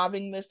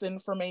 having this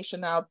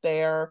information out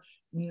there,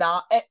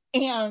 not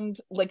and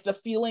like the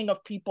feeling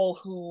of people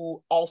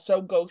who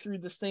also go through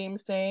the same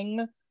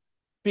thing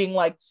being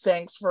like,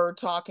 thanks for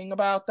talking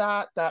about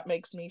that. That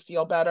makes me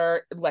feel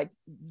better. Like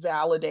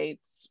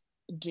validates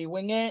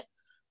doing it.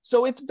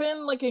 So it's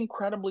been like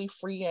incredibly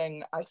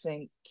freeing, I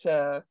think,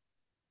 to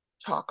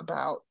talk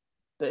about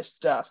this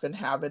stuff and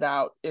have it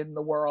out in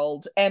the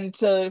world and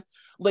to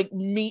like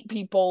meet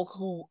people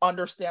who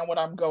understand what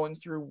I'm going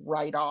through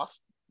right off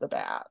the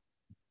bat.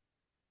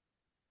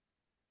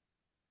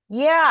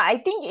 Yeah, I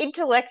think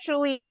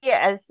intellectually,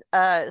 as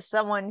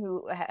someone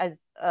who has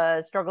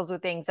struggles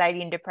with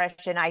anxiety and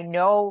depression, I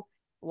know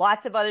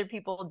lots of other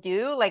people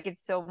do. Like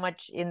it's so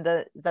much in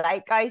the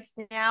zeitgeist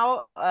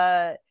now,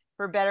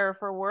 for better or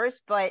for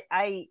worse. But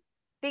I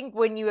think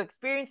when you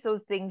experience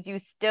those things, you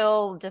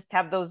still just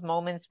have those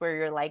moments where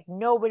you're like,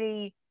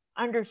 nobody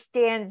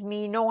understands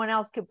me. No one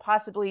else could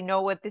possibly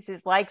know what this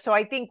is like. So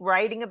I think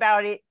writing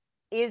about it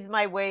is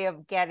my way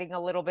of getting a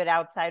little bit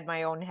outside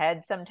my own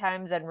head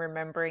sometimes and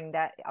remembering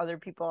that other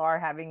people are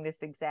having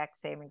this exact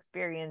same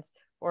experience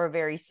or a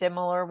very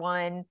similar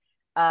one.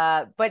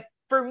 But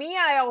for me,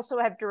 I also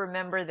have to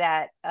remember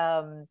that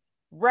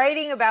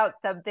writing about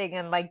something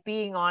and like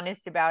being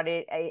honest about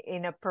it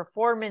in a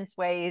performance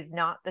way is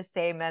not the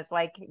same as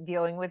like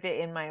dealing with it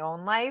in my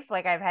own life.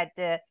 Like I've had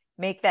to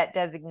make that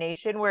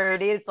designation where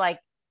it is like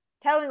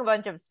telling a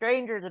bunch of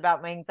strangers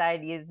about my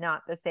anxiety is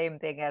not the same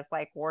thing as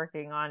like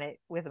working on it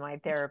with my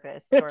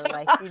therapist or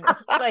like, you know,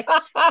 like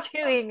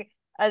doing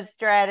a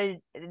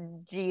strategy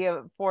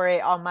for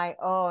it on my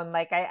own.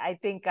 Like I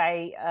think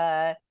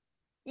yeah,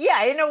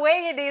 in a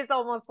way it is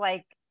almost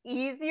like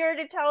easier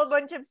to tell a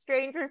bunch of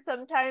strangers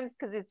sometimes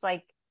because it's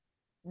like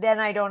then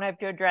I don't have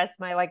to address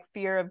my like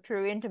fear of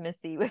true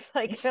intimacy with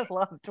like a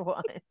loved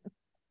one.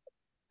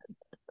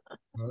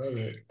 All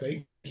right.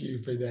 Thank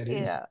you for that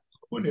insight. Yeah.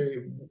 I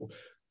wonder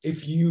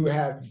if you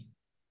have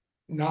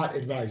not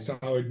advice,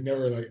 I would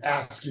never like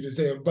ask you to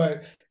say it,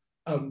 but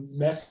a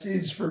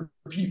message for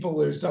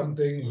people or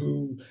something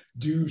who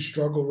do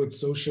struggle with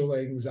social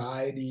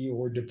anxiety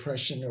or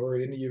depression or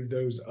any of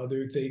those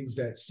other things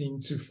that seem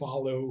to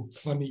follow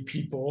funny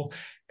people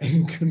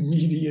and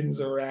comedians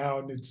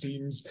around, it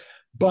seems.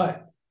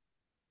 But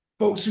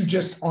folks who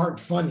just aren't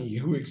funny,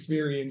 who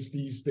experience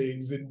these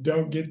things and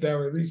don't get that,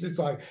 or at least it's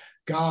like,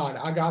 God,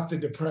 I got the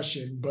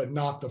depression, but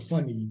not the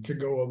funny to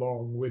go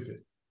along with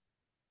it.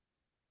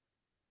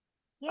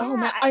 Oh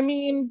man, Yeah. I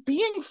mean,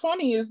 being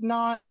funny is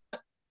not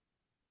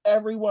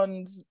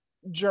everyone's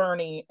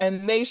journey,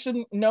 and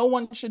no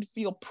one should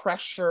feel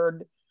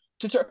pressured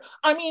to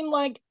I mean,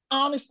 like,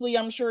 honestly,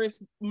 I'm sure if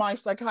my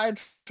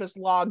psychiatrist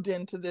logged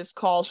into this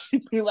call,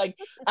 she'd be like,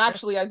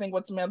 actually, I think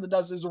what Samantha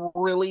does is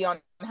really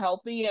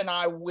unhealthy, and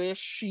I wish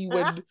she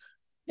would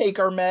take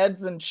her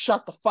meds and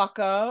shut the fuck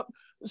up.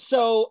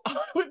 So I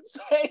would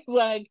say,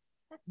 like,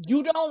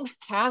 you don't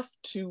have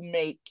to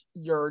make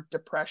your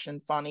depression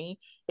funny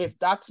if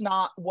that's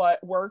not what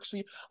works for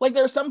you. Like,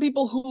 there are some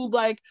people who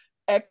like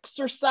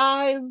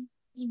exercise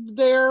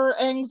their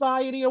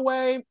anxiety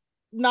away.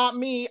 Not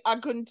me. I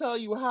couldn't tell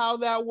you how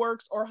that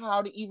works or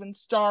how to even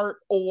start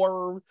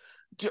or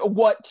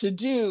what to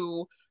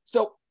do.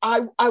 So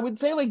I would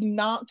say like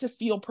not to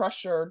feel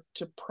pressured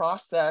to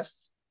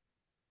process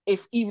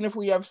even if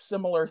we have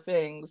similar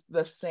things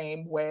the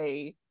same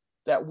way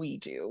that we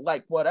do,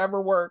 like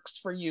whatever works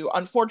for you.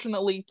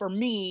 Unfortunately for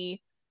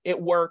me,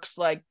 it works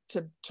like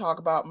to talk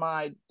about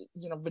my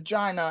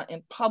vagina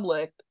in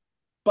public,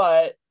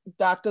 but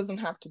that doesn't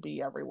have to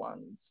be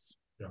everyone's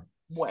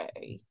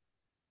way.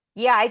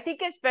 Yeah, I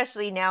think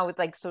especially now with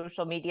like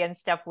social media and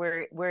stuff,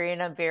 we're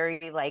in a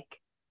very like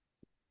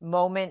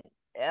moment,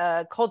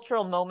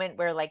 cultural moment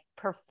where like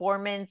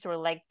performance or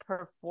like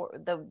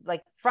the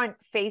like front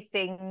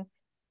facing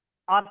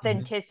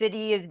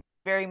authenticity is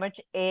very much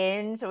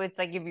in. So it's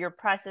like if you're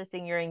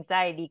processing your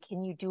anxiety,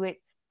 can you do it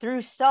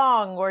through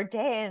song or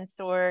dance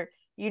or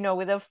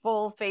with a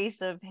full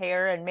face of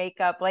hair and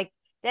makeup? Like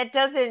that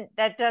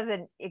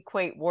doesn't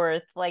equate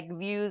worth. Like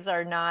views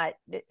are not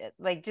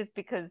like, just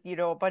because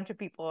a bunch of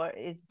people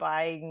is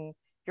buying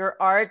your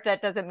art,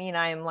 that doesn't mean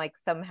I am like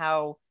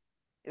somehow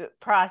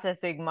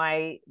processing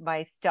my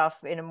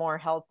stuff in a more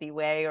healthy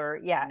way.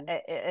 Or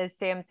as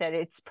Sam said,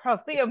 it's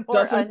probably a more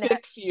doesn't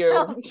fix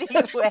you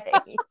way.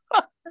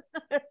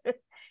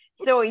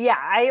 So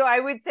I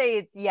would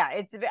say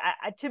it's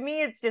to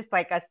me it's just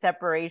like a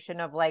separation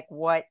of like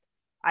what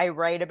I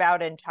write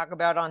about and talk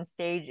about on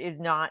stage is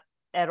not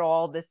at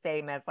all the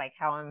same as like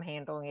how I'm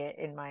handling it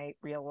in my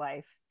real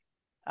life.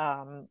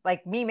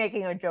 Like me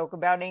making a joke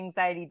about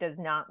anxiety does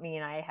not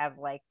mean I have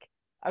like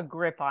a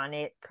grip on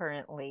it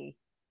currently.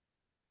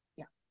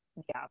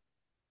 Yeah.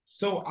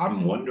 So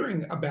I'm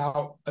wondering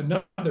about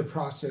another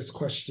process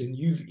question.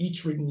 You've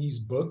each written these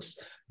books,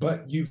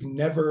 but you've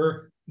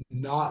never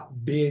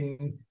not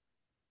been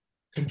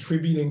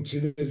contributing to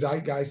the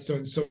zeitgeist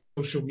on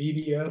social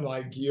media.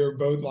 Like you're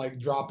both like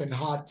dropping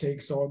hot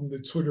takes on the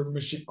Twitter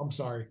machine. I'm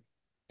sorry,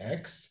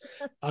 X,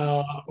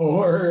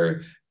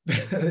 or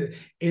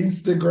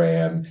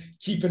Instagram,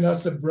 keeping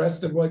us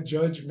abreast of what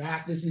Judge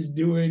Mathis is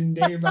doing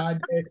day by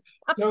day.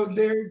 So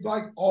there's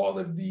like all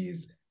of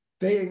these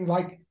things,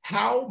 like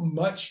how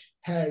much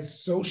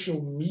has social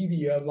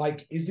media,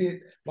 like, is it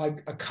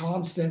like a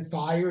constant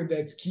fire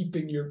that's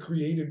keeping your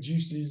creative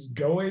juices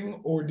going,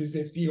 or does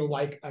it feel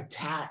like a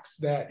tax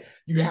that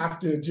you have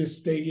to just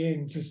stay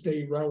in to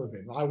stay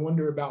relevant? I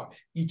wonder about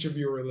each of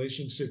your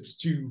relationships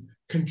to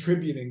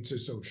contributing to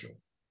social.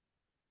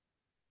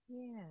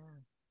 Yeah.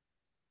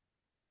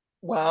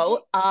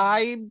 Well,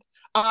 I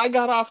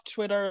got off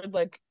Twitter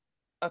like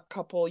a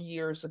couple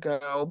years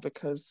ago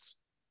because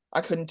I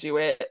couldn't do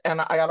it,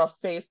 and I got off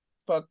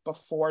Facebook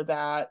before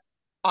that.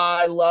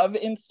 I love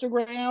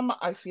Instagram.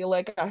 I feel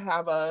like I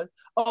have a,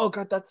 oh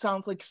God, that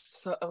sounds like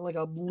like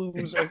a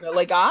loser.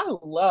 Like I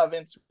love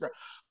Instagram.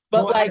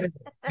 But like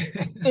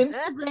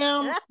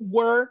Instagram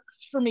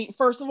works for me.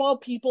 First of all,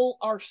 people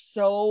are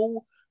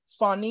so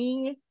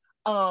funny.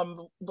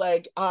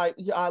 Like I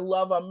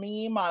love a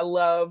meme. I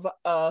love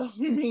a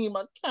meme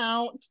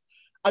account.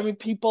 I mean,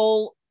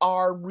 people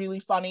are really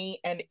funny,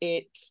 and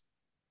it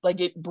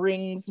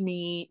brings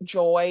me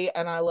joy,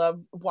 and I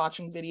love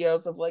watching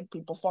videos of like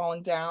people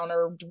falling down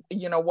or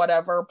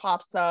whatever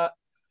pops up.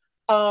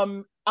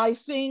 I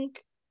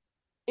think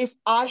if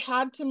I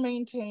had to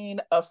maintain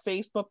a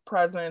Facebook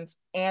presence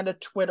and a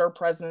Twitter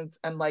presence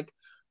and like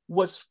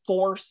was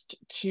forced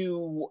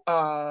to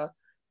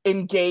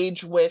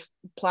engage with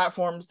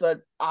platforms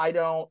that I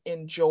don't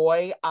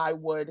enjoy, I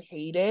would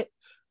hate it.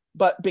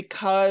 But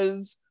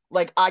because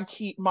like I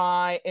keep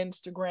my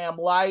Instagram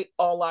light,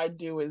 all I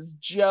do is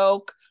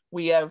joke.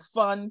 We have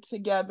fun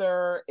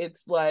together.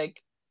 It's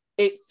like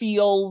it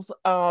feels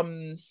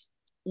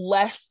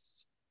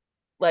less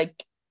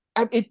like,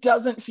 it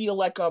doesn't feel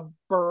like a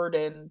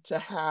burden to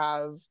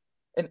have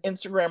an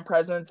Instagram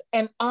presence.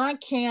 And I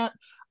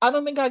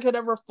don't think I could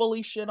ever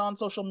fully shit on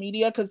social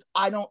media because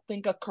I don't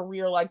think a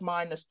career like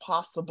mine is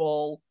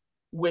possible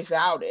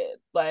without it.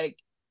 Like,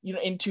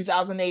 in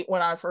 2008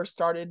 when I first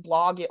started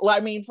blogging,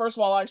 I mean, first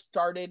of all, I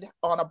started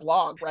on a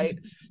blog, right?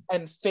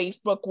 And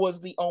Facebook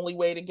was the only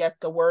way to get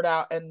the word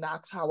out. And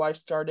that's how I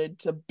started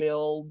to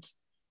build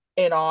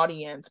an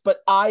audience.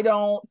 But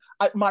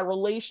my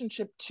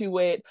relationship to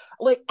it,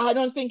 like, I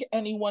don't think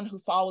anyone who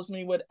follows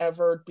me would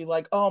ever be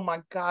like, oh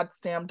my God,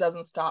 Sam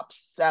doesn't stop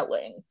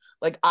selling.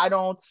 Like, I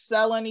don't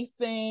sell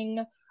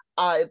anything.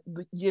 I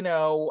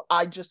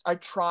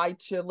try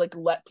to like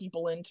let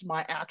people into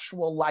my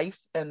actual life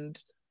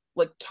and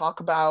like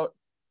talk about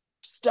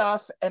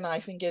stuff. And I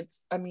think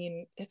it's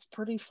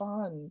pretty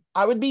fun.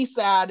 I would be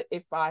sad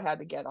if I had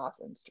to get off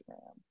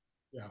Instagram.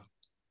 Yeah.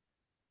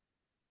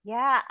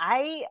 Yeah,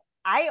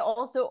 I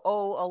also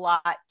owe a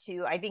lot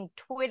to, I think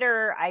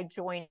Twitter I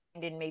joined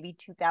in maybe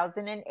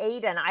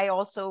 2008, and I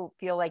also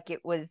feel like it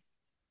was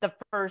the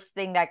first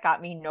thing that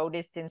got me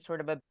noticed in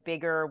sort of a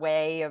bigger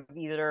way of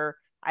either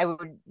I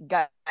would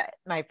get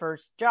my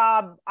first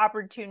job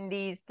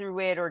opportunities through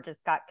it or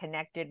just got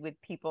connected with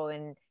people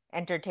in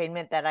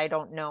entertainment that I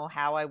don't know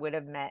how I would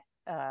have met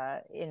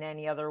in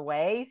any other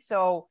way.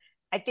 So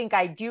I think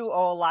I do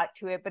owe a lot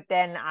to it, but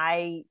then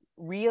I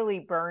really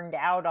burned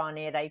out on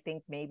it. I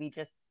think maybe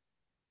just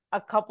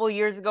a couple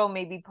years ago,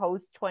 maybe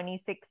post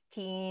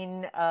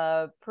 2016,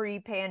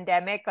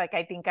 pre-pandemic. Like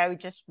I think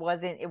it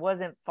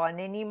wasn't fun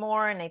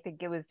anymore. And I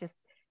think it was just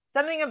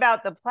something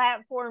about the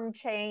platform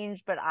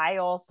change, but I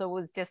also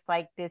was just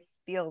like, this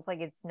feels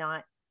like it's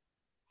not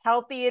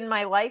healthy in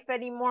my life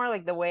anymore,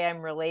 like the way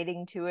I'm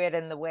relating to it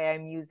and the way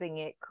I'm using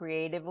it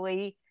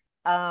creatively.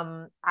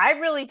 I've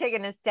really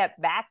taken a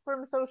step back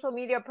from social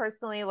media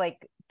personally,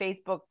 like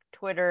Facebook,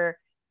 Twitter,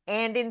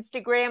 and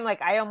Instagram.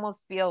 Like I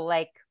almost feel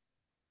like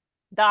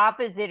the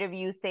opposite of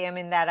you, Sam,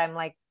 in that I'm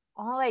like,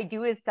 all I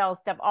do is sell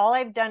stuff. All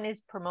I've done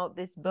is promote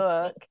this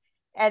book.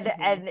 And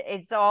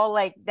it's all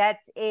like,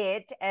 that's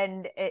it.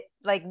 And it,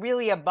 like,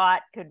 really a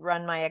bot could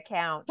run my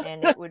account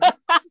and it would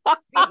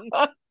be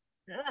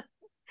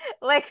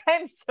like,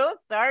 I'm so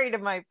sorry to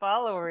my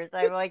followers.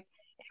 I'm like,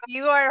 if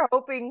you are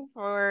hoping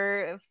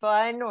for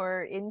fun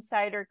or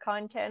insider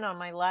content on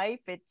my life,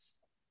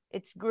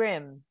 it's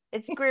grim.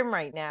 It's grim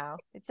right now.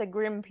 It's a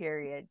grim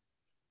period.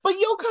 But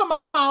you'll come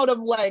out of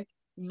like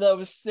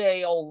the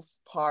sales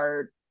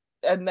part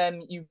and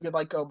then you could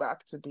like go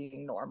back to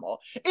being normal.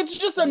 It's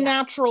just a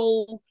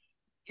natural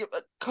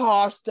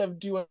cost of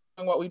doing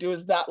what we do,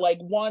 is that like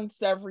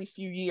once every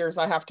few years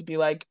I have to be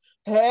like,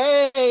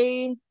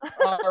 hey,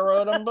 I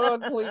wrote a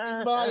book,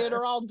 please buy it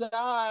or I'll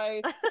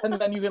die. And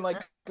then you can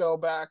like go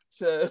back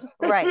to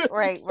right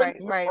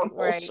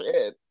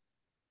shit.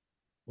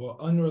 Well,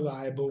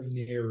 Unreliable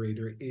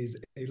Narrator is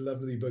a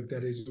lovely book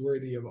that is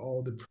worthy of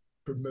all the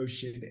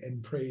promotion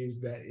and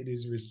praise that it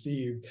is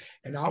received.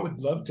 And I would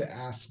love to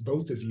ask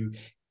both of you,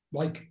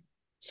 like,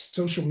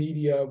 social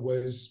media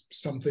was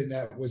something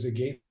that was a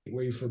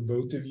gateway for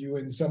both of you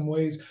in some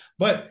ways,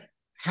 but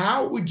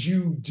how would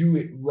you do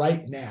it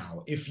right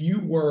now if you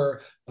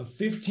were a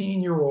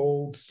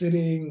 15-year-old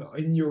sitting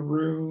in your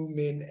room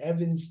in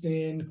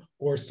Evanston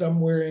or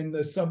somewhere in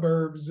the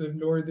suburbs of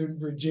Northern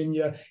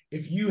Virginia?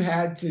 If you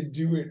had to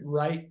do it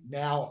right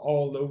now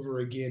all over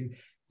again,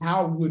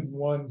 how would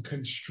one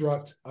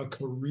construct a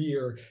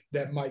career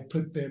that might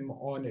put them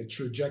on a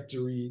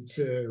trajectory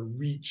to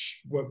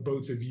reach what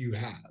both of you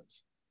have?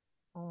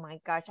 Oh my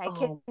gosh, I Oh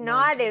my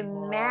cannot God.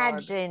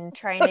 imagine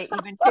trying to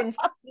even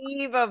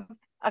conceive of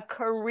a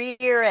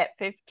career at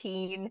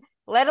 15,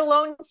 let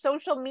alone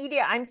social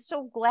media. I'm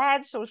so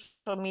glad social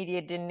media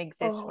didn't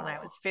exist when I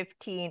was Oh,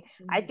 15.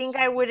 I me think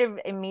I would too. have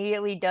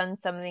immediately done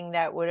something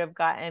that would have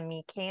gotten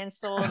me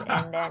canceled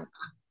and then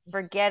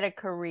forget a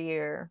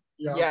career.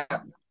 Yeah. Yeah.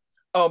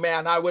 Oh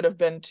man, I would have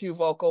been too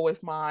vocal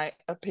with my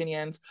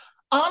opinions.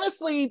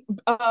 Honestly,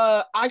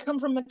 I come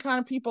from the kind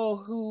of people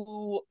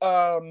who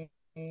are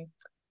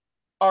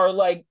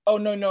like, oh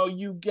no, no,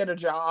 you get a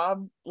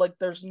job. Like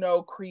there's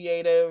no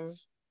creative.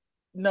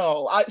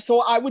 No,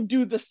 I would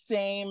do the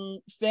same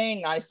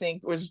thing. I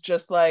think was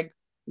just like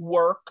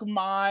work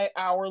my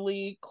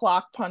hourly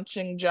clock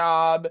punching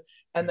job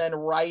and then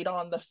write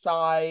on the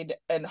side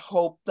and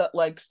hope that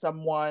like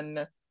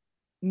someone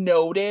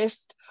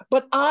noticed.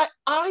 But I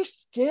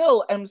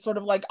still am sort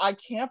of like, I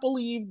can't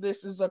believe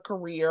this is a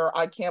career.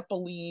 I can't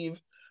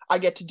believe I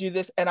get to do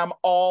this, and I'm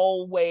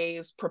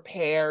always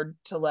prepared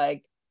to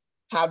like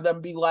have them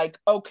be like,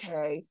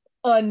 okay,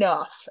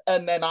 enough,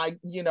 and then I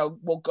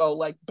will go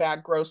like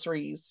bag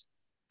groceries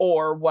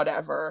or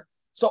whatever.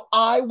 So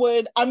I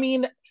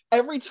mean,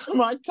 every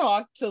time I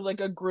talk to like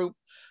a group,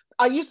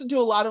 I used to do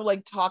a lot of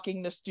like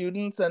talking to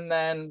students, and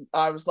then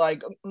I was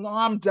like, no,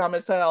 I'm dumb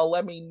as hell.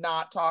 Let me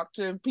not talk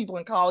to people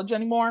in college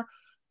anymore.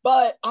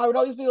 But I would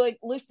always be like,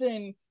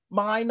 listen,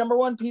 my number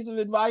one piece of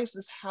advice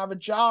is have a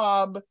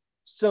job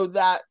so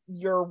that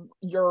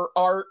your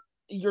art,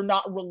 you're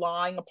not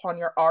relying upon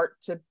your art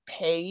to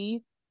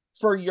pay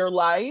for your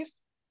life.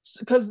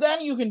 Because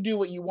then you can do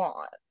what you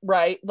want,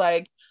 right?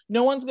 Like,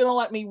 no one's gonna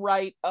let me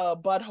write a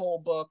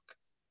butthole book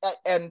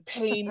and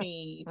pay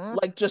me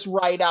like just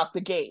right out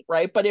the gate,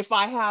 right? But if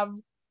I have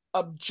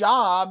a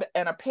job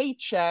and a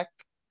paycheck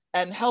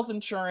and health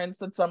insurance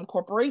that some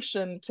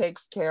corporation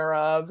takes care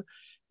of,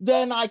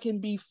 then I can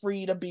be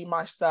free to be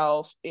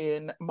myself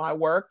in my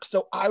work.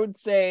 So I would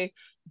say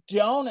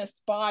don't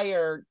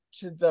aspire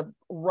to the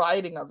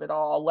writing of it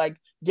all. Like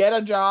get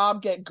a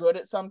job, get good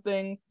at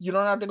something. You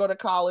don't have to go to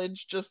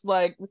college, just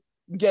like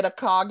get a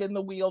cog in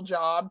the wheel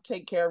job,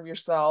 take care of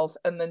yourself,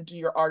 and then do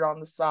your art on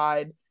the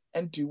side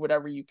and do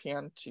whatever you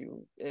can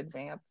to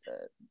advance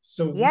it.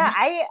 So Yeah,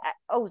 we,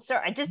 oh,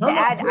 sorry, just no, to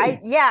no, add,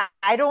 please.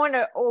 I don't want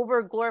to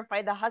over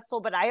glorify the hustle,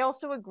 but I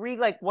also agree,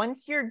 like,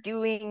 once you're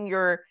doing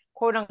your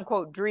quote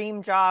unquote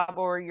dream job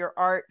or your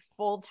art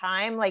full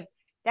time, like,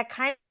 that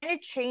kind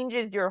of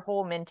changes your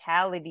whole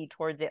mentality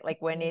towards it.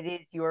 Like, when it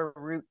is your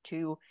route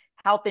to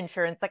health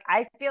insurance, like,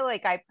 I feel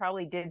like I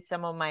probably did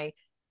some of my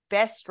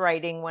best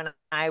writing when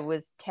I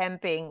was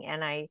temping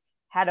and I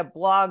had a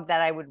blog that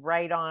I would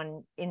write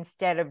on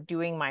instead of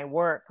doing my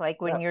work.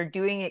 Like when Yep. you're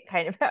doing it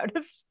kind of out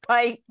of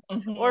spite or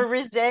Mm-hmm.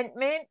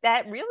 resentment,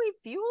 that really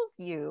fuels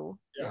you.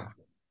 Yeah.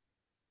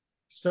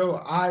 So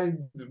I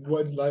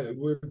would like,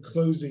 we're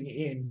closing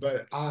in,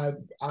 but I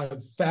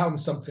found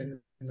something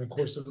in the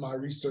course of my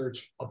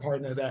research,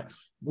 Aparna, that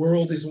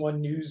World is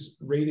One News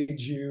rated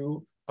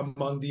you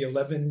among the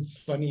 11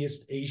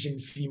 funniest Asian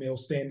female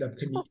stand-up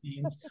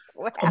comedians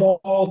of Wow.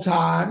 all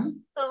time.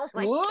 Oh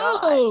my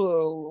God.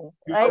 Whoa.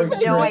 I You're, had no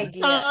Okay, you're, good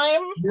idea. time.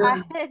 I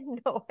you're had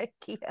no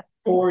idea.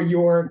 for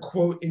your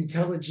quote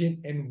intelligent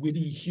and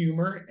witty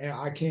humor, and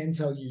I can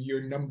tell you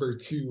you're number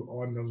two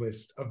on the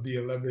list of the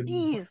 11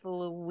 Jeez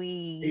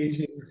Louise.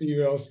 Asian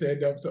female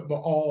stand-ups of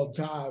all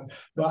time.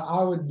 But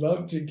I would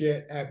love to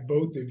get at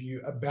both of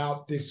you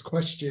about this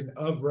question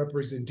of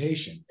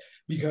representation,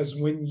 because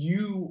when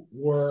you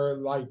were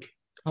like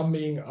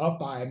coming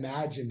up, I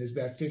imagine, as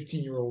that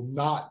 15-year-old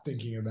not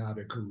thinking about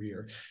a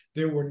career,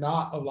 there were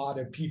not a lot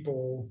of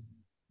people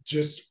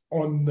just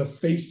on the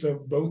face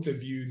of both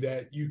of you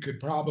that you could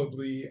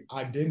probably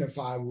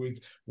identify with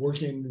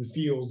working in the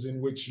fields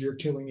in which you're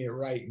killing it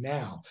right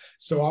now.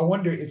 So I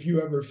wonder if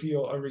you ever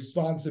feel a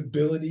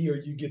responsibility or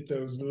you get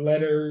those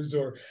letters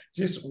or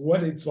just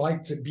what it's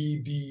like to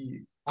be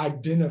the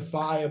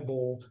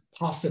identifiable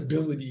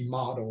possibility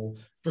model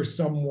for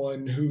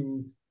someone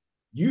who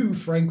you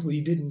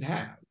frankly didn't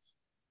have.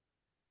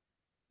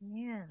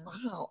 Yeah.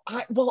 Wow.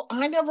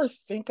 I never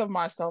think of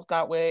myself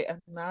that way, and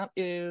that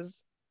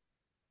is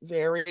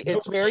No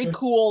it's very pressure.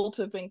 cool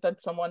to think that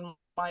someone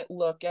might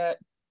look at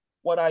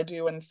what I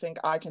do and think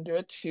I can do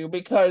it too,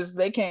 because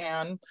they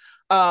can.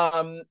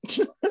 Um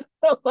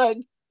like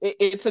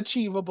it's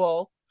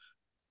achievable.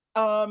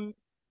 Um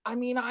I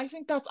mean, I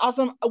think that's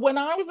awesome. When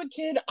I was a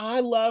kid, I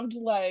loved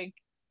like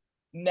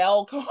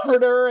Nell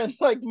Carter and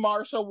like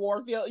Marsha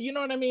Warfield. You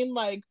know what I mean?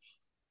 Like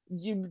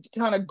you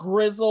kind of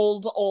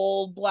grizzled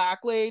old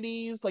black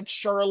ladies like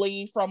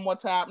Shirley from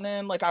What's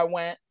Happening. Like I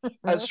went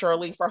as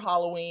Shirley for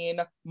Halloween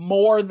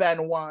more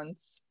than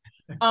once.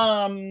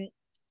 Um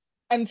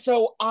And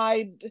so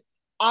I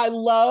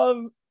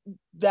love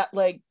that,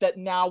 like, that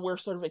now we're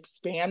sort of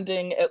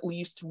expanding at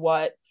least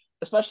what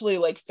especially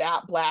like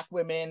fat Black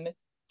women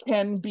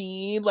can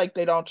be. Like,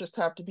 they don't just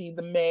have to be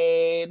the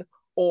maid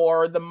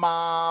or the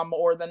mom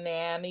or the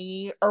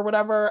nanny or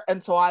whatever.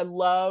 And so I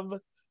love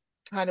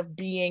kind of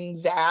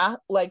being that,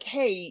 like,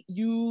 hey,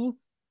 you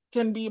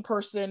can be a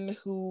person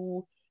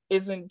who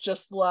isn't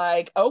just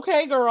like,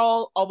 okay,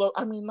 girl, although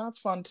I mean that's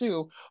fun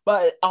too,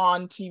 but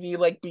on TV,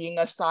 like being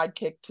a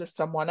sidekick to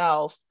someone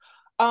else.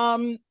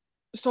 Um,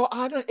 so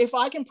I don't, if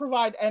I can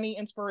provide any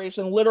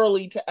inspiration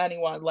literally to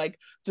anyone, like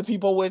to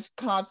people with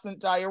constant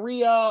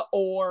diarrhea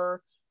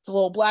or to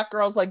little Black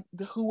girls, like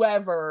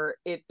whoever,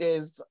 it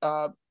is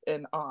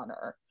an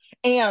honor.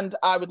 And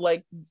I would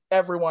like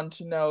everyone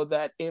to know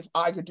that if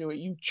I could do it,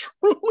 you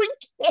truly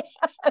can.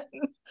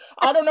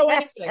 I don't know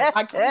anything.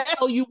 I couldn't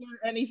tell you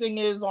where anything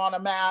is on a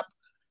map.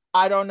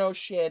 I don't know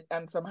shit,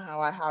 and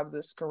somehow I have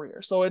this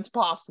career. So it's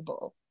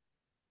possible.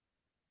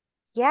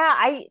 Yeah,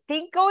 I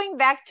think going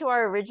back to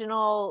our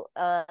original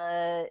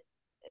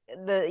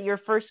your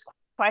first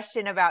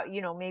question about,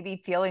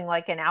 maybe feeling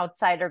like an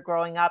outsider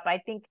growing up, I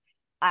think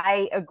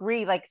I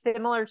agree, like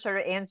similar sort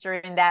of answer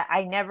in that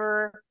I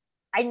never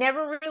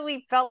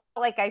really felt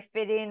like I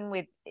fit in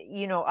with,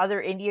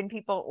 other Indian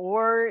people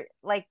or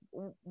like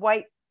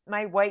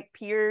my white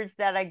peers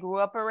that I grew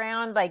up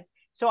around. Like,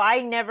 so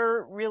I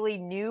never really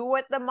knew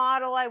what the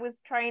model I was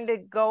trying to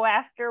go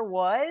after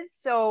was.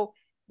 So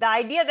the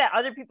idea that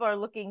other people are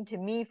looking to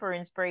me for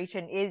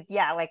inspiration is,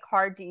 yeah, like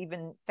hard to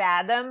even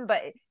fathom.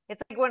 But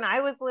it's like when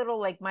I was little,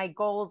 like my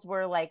goals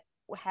were like,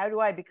 how do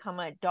I become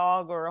a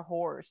dog or a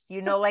horse?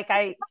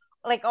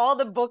 Like all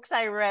the books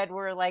I read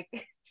were like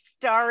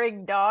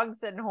starring dogs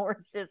and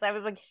horses. I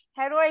was like,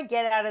 how do I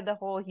get out of the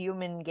whole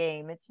human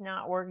game? It's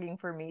not working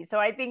for me. So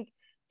I think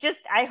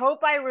I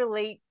hope I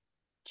relate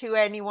to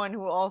anyone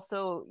who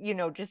also,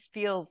 just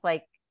feels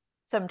like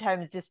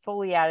sometimes just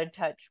fully out of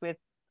touch with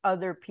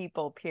other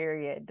people,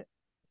 period.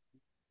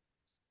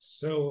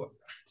 So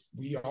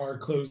we are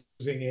closing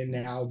in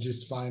now,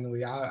 just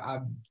finally. I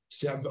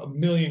have a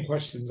million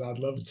questions I'd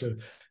love to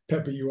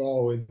pepper you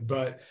all with,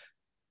 but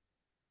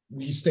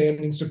we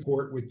stand in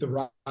support with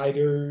the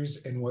writers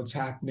and what's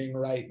happening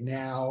right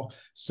now.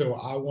 So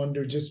I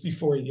wonder, just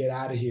before we get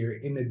out of here,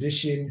 in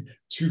addition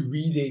to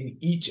reading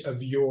each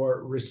of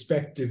your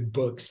respective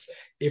books,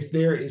 if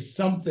there is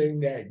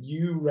something that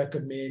you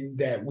recommend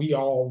that we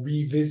all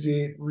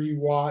revisit,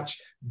 rewatch,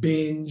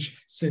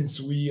 binge, since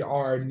we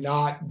are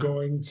not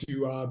going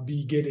to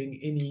be getting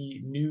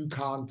any new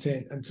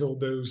content until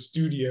those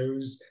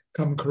studios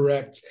come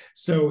correct.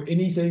 So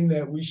anything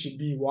that we should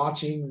be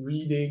watching,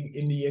 reading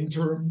in the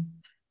interim?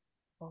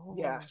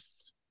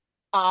 Yes.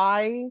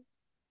 I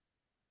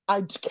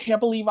can't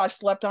believe I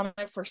slept on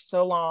it for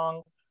so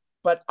long,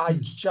 but I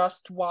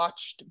just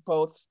watched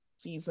both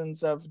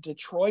seasons of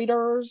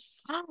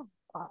Detroiters.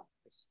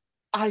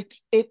 I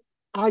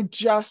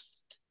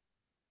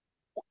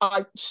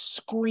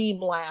scream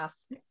laugh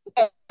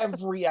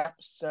every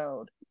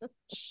episode.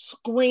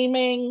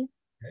 Screaming,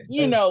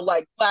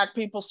 like Black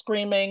people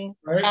screaming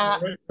at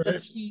the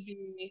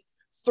TV,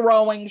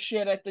 throwing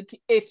shit at the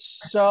it's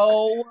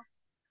so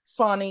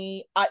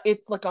funny.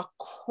 It's like a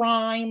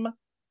crime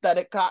that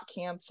it got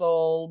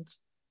canceled.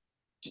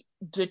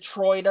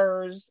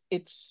 Detroiters,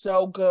 it's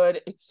so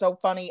good, it's so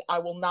funny. I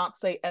will not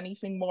say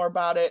anything more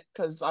about it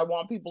because I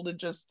want people to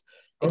just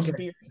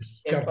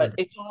experience it. But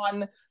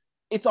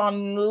it's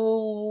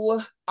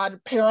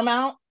on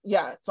Paramount.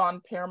 Yeah, it's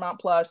on Paramount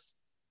Plus.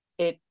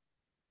 It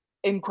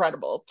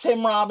incredible.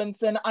 Tim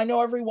Robinson, I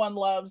know everyone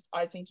loves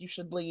I Think You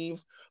Should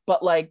Leave,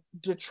 but like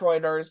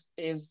Detroiters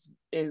is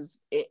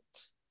it.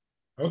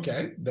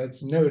 Okay,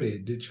 that's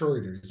noted.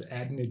 Detroiters,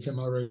 adding it to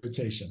my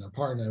rotation.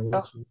 Aparna,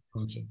 what you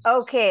watching?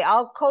 Okay,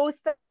 I'll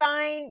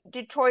co-sign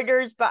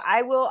Detroiters, but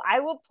I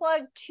will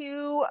plug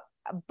two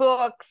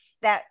books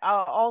that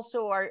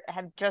also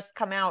have just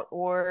come out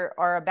or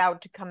are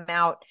about to come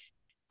out.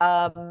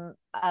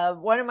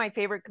 One of my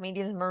favorite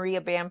comedians,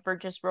 Maria Bamford,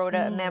 just wrote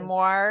a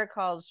memoir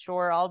called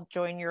Sure, I'll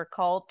Join Your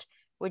Cult,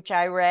 which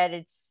I read.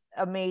 It's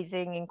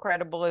amazing,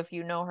 incredible. If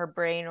you know her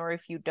brain, or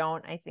if you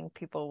don't, I think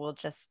people will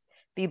just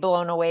be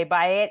blown away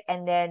by it.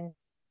 And then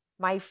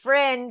my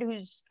friend,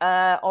 who's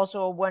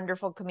also a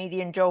wonderful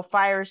comedian, Joe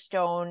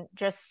Firestone,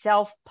 just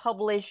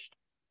self-published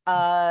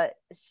a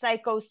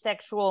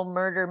psychosexual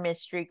murder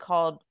mystery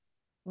called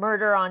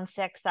Murder on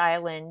Sex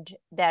Island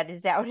that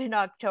is out in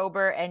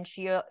October, and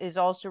she is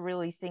also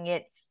releasing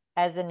it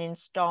as an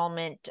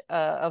installment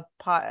of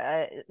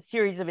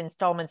series of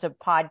installments of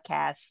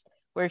podcasts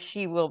where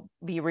she will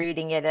be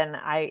reading it, and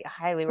I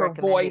highly recommend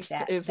it. Her voice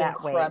is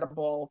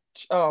incredible.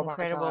 Oh my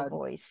God,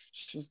 voice.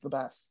 She's the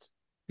best.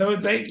 No,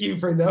 thank you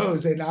for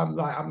those. And I'm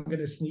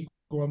gonna sneak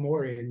one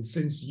more in.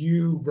 Since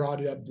you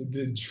brought it up,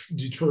 the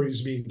Detroit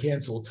is being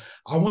canceled,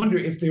 I wonder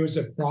if there's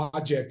a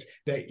project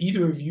that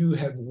either of you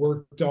have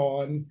worked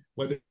on,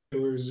 whether it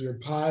was your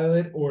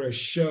pilot or a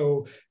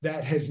show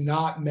that has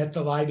not met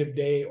the light of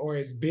day or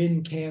has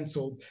been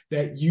canceled,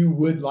 that you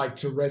would like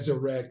to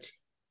resurrect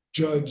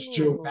Judge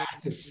Joe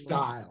Mathis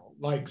style.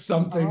 like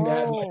something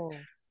that like Oh.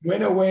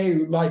 went away.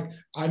 Like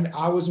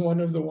I was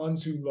one of the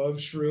ones who loved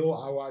Shrill.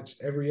 I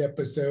watched every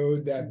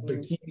episode. That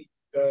bikini,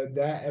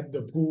 that at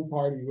the pool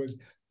party was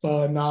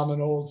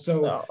phenomenal.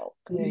 So Oh,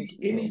 thank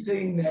you.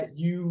 anything that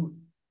you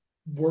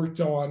worked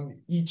on,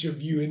 each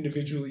of you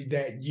individually,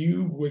 that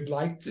you would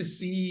like to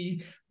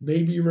see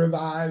maybe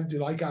revived,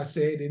 like I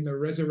said, in the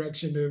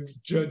resurrection of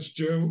Judge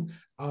Joe,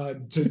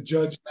 to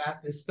Judge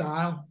Mathis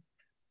style?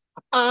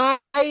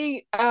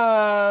 I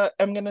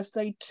am gonna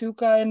say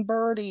Tuca and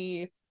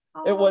Birdie.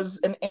 It Oh. was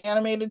an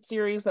animated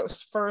series that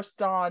was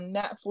first on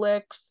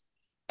Netflix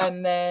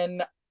and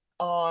then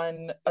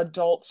on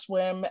Adult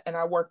Swim, and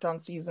I worked on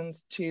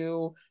seasons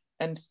 2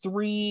 and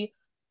 3,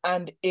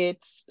 and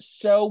it's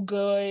so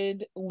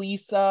good.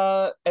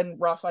 Lisa and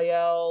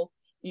Raphael,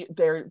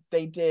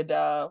 they did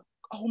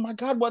oh my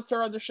God, what's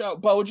their other show?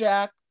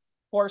 BoJack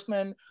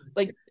Horseman.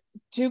 Like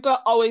Tuca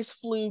always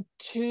flew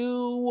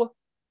too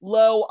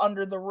low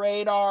under the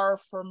radar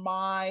for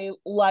my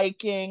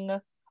liking.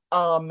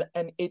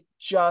 And it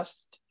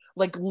just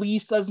like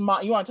Lisa's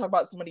mind, you want to talk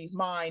about somebody's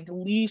mind,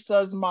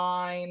 Lisa's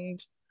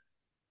mind,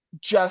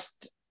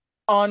 just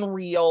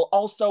unreal.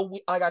 Also,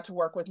 I got to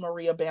work with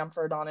Maria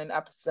Bamford on an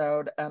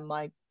episode, and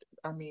like,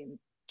 I mean,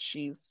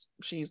 she's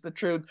the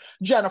truth.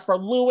 Jennifer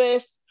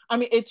Lewis. I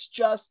mean, it's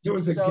just It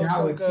was a so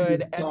galaxy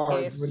good. of And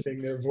stars if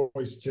lending their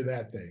voice to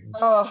that thing.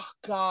 oh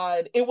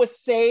God, it was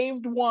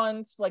saved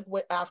once, like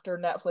after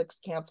Netflix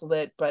canceled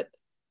it, but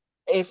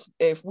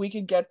if we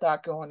could get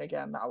that going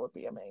again, that would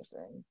be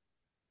amazing.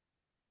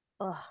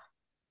 Ugh.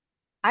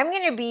 I'm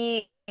gonna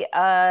be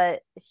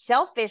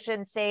selfish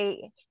and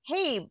say,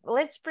 hey,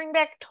 let's bring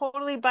back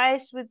Totally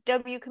Biased with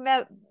W.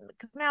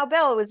 Kamau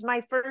Bell. It was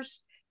my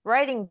first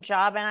writing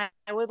job, and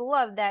I would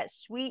love that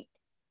sweet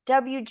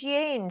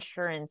WGA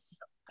insurance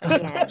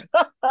again.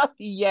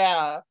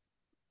 Yeah.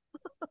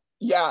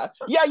 Yeah.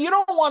 Yeah, you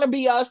don't want to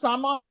be us.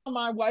 I'm on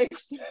my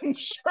wife's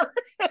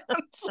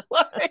insurance.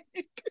 Like,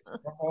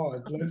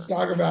 Oh, let's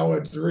talk about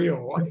what's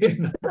real.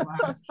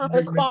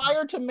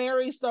 aspire to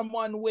marry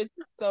someone with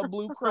the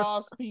Blue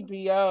Cross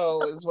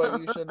PPO is what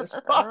you should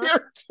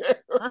aspire to.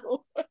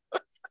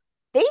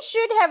 They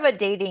should have a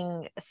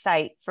dating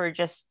site for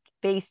just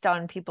based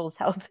on people's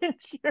health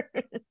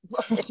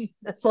insurance.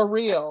 For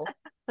real.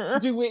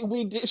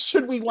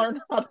 Should we learn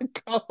how to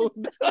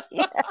code?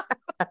 Yeah.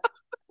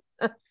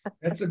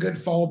 That's a good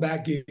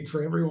fallback gig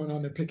for everyone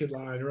on the picket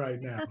line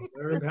right now.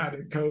 Learn how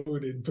to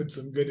code and put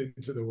some good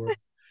into the world.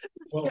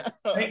 Well,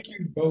 thank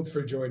you both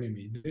for joining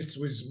me. This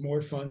was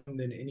more fun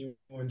than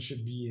anyone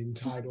should be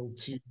entitled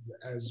to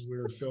as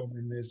we're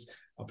filming this.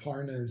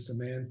 Aparna and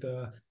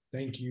Samantha,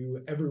 thank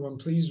you. Everyone,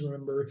 please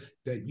remember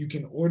that you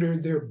can order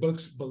their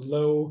books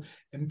below,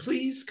 and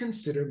please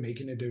consider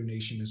making a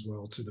donation as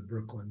well to the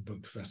Brooklyn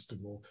Book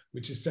Festival,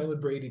 which is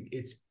celebrating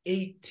its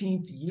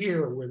 18th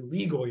year, we're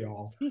legal,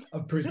 y'all,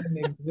 of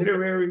presenting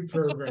literary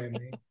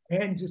programming.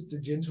 And just a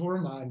gentle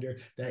reminder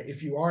that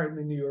if you are in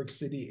the New York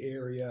City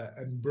area,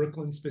 and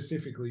Brooklyn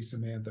specifically,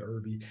 Samantha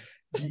Irby,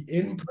 the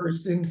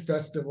in-person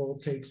festival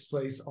takes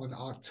place on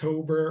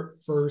October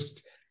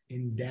 1st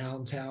in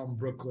downtown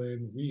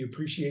Brooklyn. We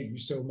appreciate you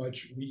so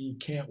much. We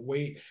can't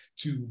wait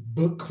to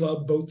book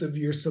club both of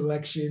your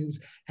selections,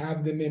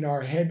 have them in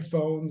our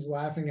headphones,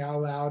 laughing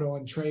out loud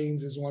on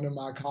trains, as one of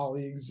my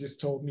colleagues just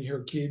told me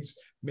her kids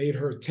made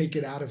her take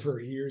it out of her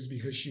ears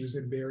because she was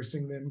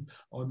embarrassing them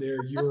on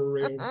their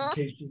Eurail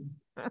vacation.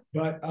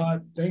 But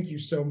thank you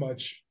so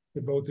much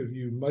to both of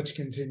you. Much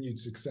continued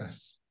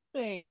success.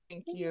 Thank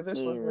you. This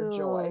was a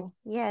joy.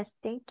 Yes,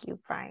 thank you,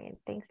 Brian.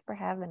 Thanks for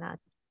having us.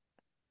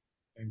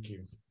 Thank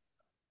you.